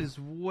these shoe. is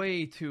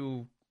way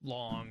too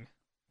long.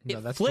 No,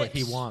 It that's what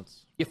he flips.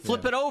 wants. You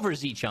flip it over,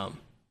 Z-Chum.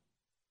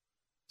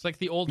 It's like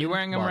the old. You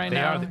wearing 'em well, right they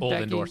now, are the old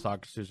Becky? indoor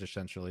soccer shoes,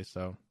 essentially.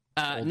 So.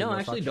 No, I indoor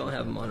actually socks. don't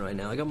have them on right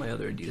now. I got my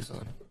other Adidas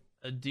on.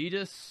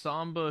 Adidas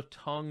Samba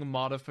Tongue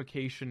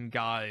Modification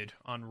Guide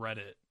on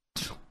Reddit.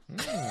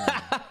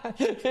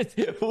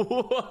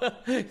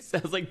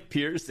 Sounds like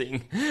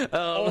piercing.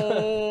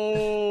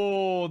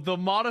 Oh, the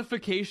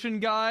modification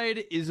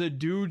guide is a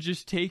dude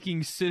just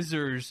taking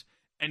scissors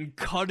and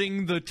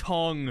cutting the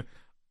tongue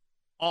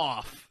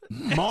off.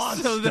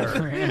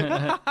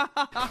 Monster.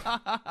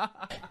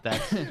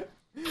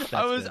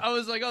 I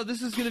was like, oh,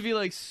 this is gonna be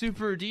like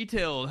super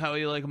detailed how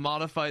he like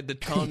modified the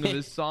tongue of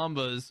his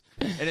sambas,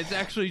 and it's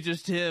actually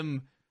just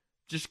him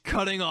just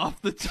cutting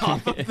off the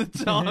top of the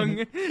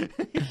tongue.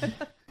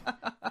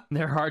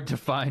 They're hard to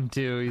find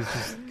too. He's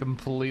just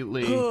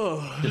completely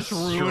Just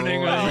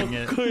ruining destroying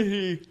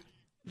it.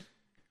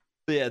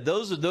 Yeah,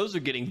 those are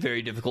getting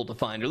very difficult to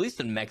find. Or at least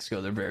in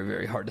Mexico, they're very,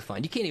 very hard to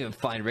find. You can't even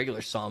find regular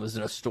sambas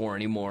in a store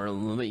anymore.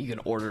 You can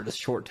order the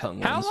short tongue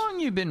ones. How long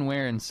you been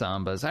wearing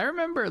Sambas? I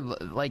remember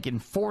like in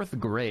 4th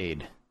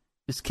grade,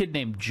 this kid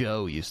named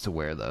Joe used to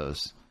wear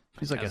those.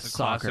 He's like That's a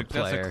soccer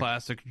player. That's a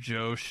classic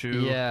Joe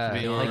shoe. Yeah, to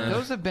be like honest.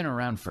 those have been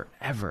around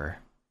forever.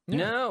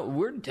 No,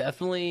 we're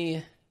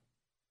definitely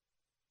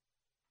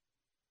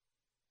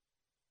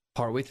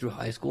partway through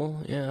high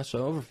school. Yeah,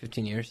 so over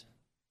 15 years.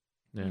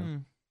 Yeah. Hmm.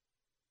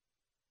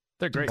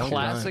 They're great.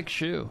 Classic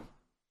shoe.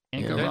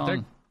 Can't go They're-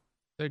 wrong.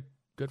 They're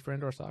good for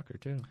indoor soccer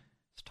too.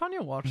 Is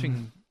Tanya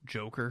watching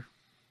Joker?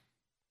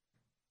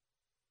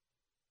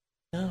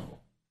 No,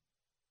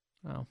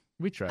 Oh,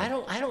 We tried.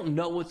 I don't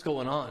know what's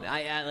going on.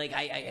 I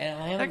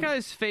that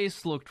guy's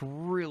face looked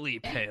really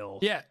pale.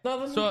 Yeah.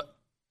 No, this So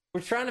we're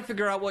trying to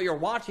figure out what you're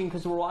watching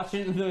because we're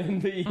watching it in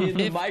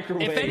the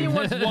microwave. if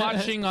anyone's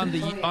watching on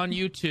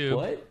YouTube,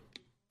 What?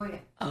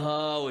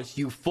 Oh, it's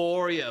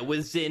Euphoria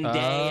with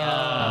Zendaya.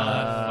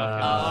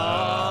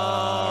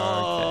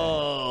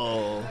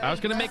 Oh. I was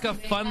gonna make a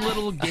fun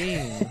little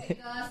game.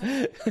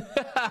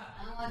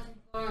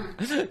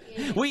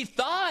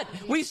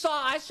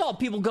 I saw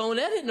people going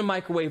at it in the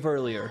microwave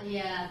earlier.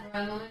 Yeah, for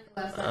a moment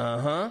last time.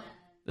 Uh-huh.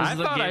 I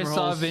thought I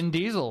saw Hole's- Vin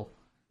Diesel.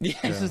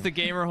 This is the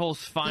Gamer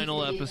Hole's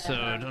final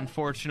episode.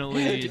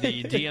 Unfortunately,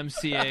 the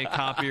DMCA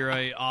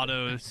copyright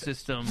auto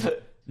system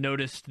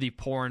noticed the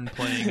porn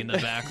playing in the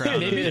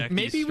background.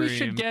 Maybe we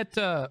should get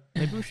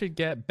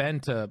Ben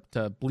to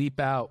bleep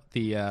out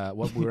the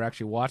what we were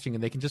actually watching,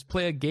 and they can just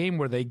play a game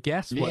where they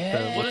guess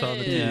what's on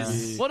the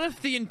TV. What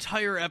if the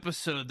entire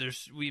episode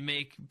we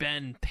make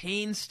Ben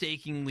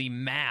painstakingly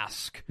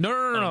mask? No,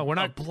 we're a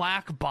not.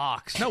 black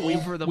box We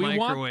over the want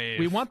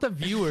microwave. the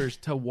viewers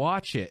to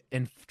watch it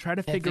and try to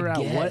Have to figure out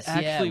what guess. Yeah,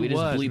 actually we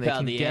just was. bleep And they out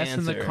can the guess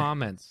in the answer.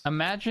 comments.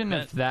 Imagine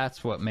if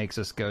that's what makes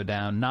us go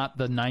down, not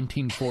the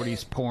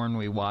 1940s porn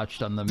we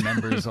watched on the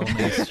members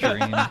only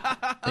stream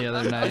the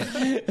other night.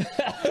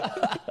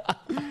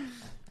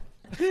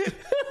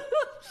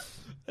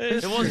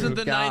 It wasn't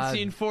the God.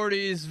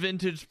 1940s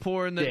vintage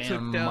porn that Damn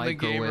took down the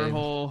Gamer microwave.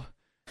 Hole.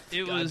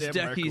 It was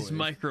Goddamn Decky's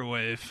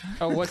microwave.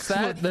 Oh, what's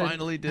that? What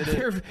finally did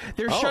it.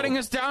 They're shutting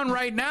us down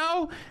right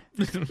now.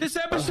 This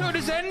episode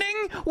is ending.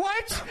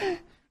 What?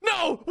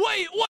 No, wait, what?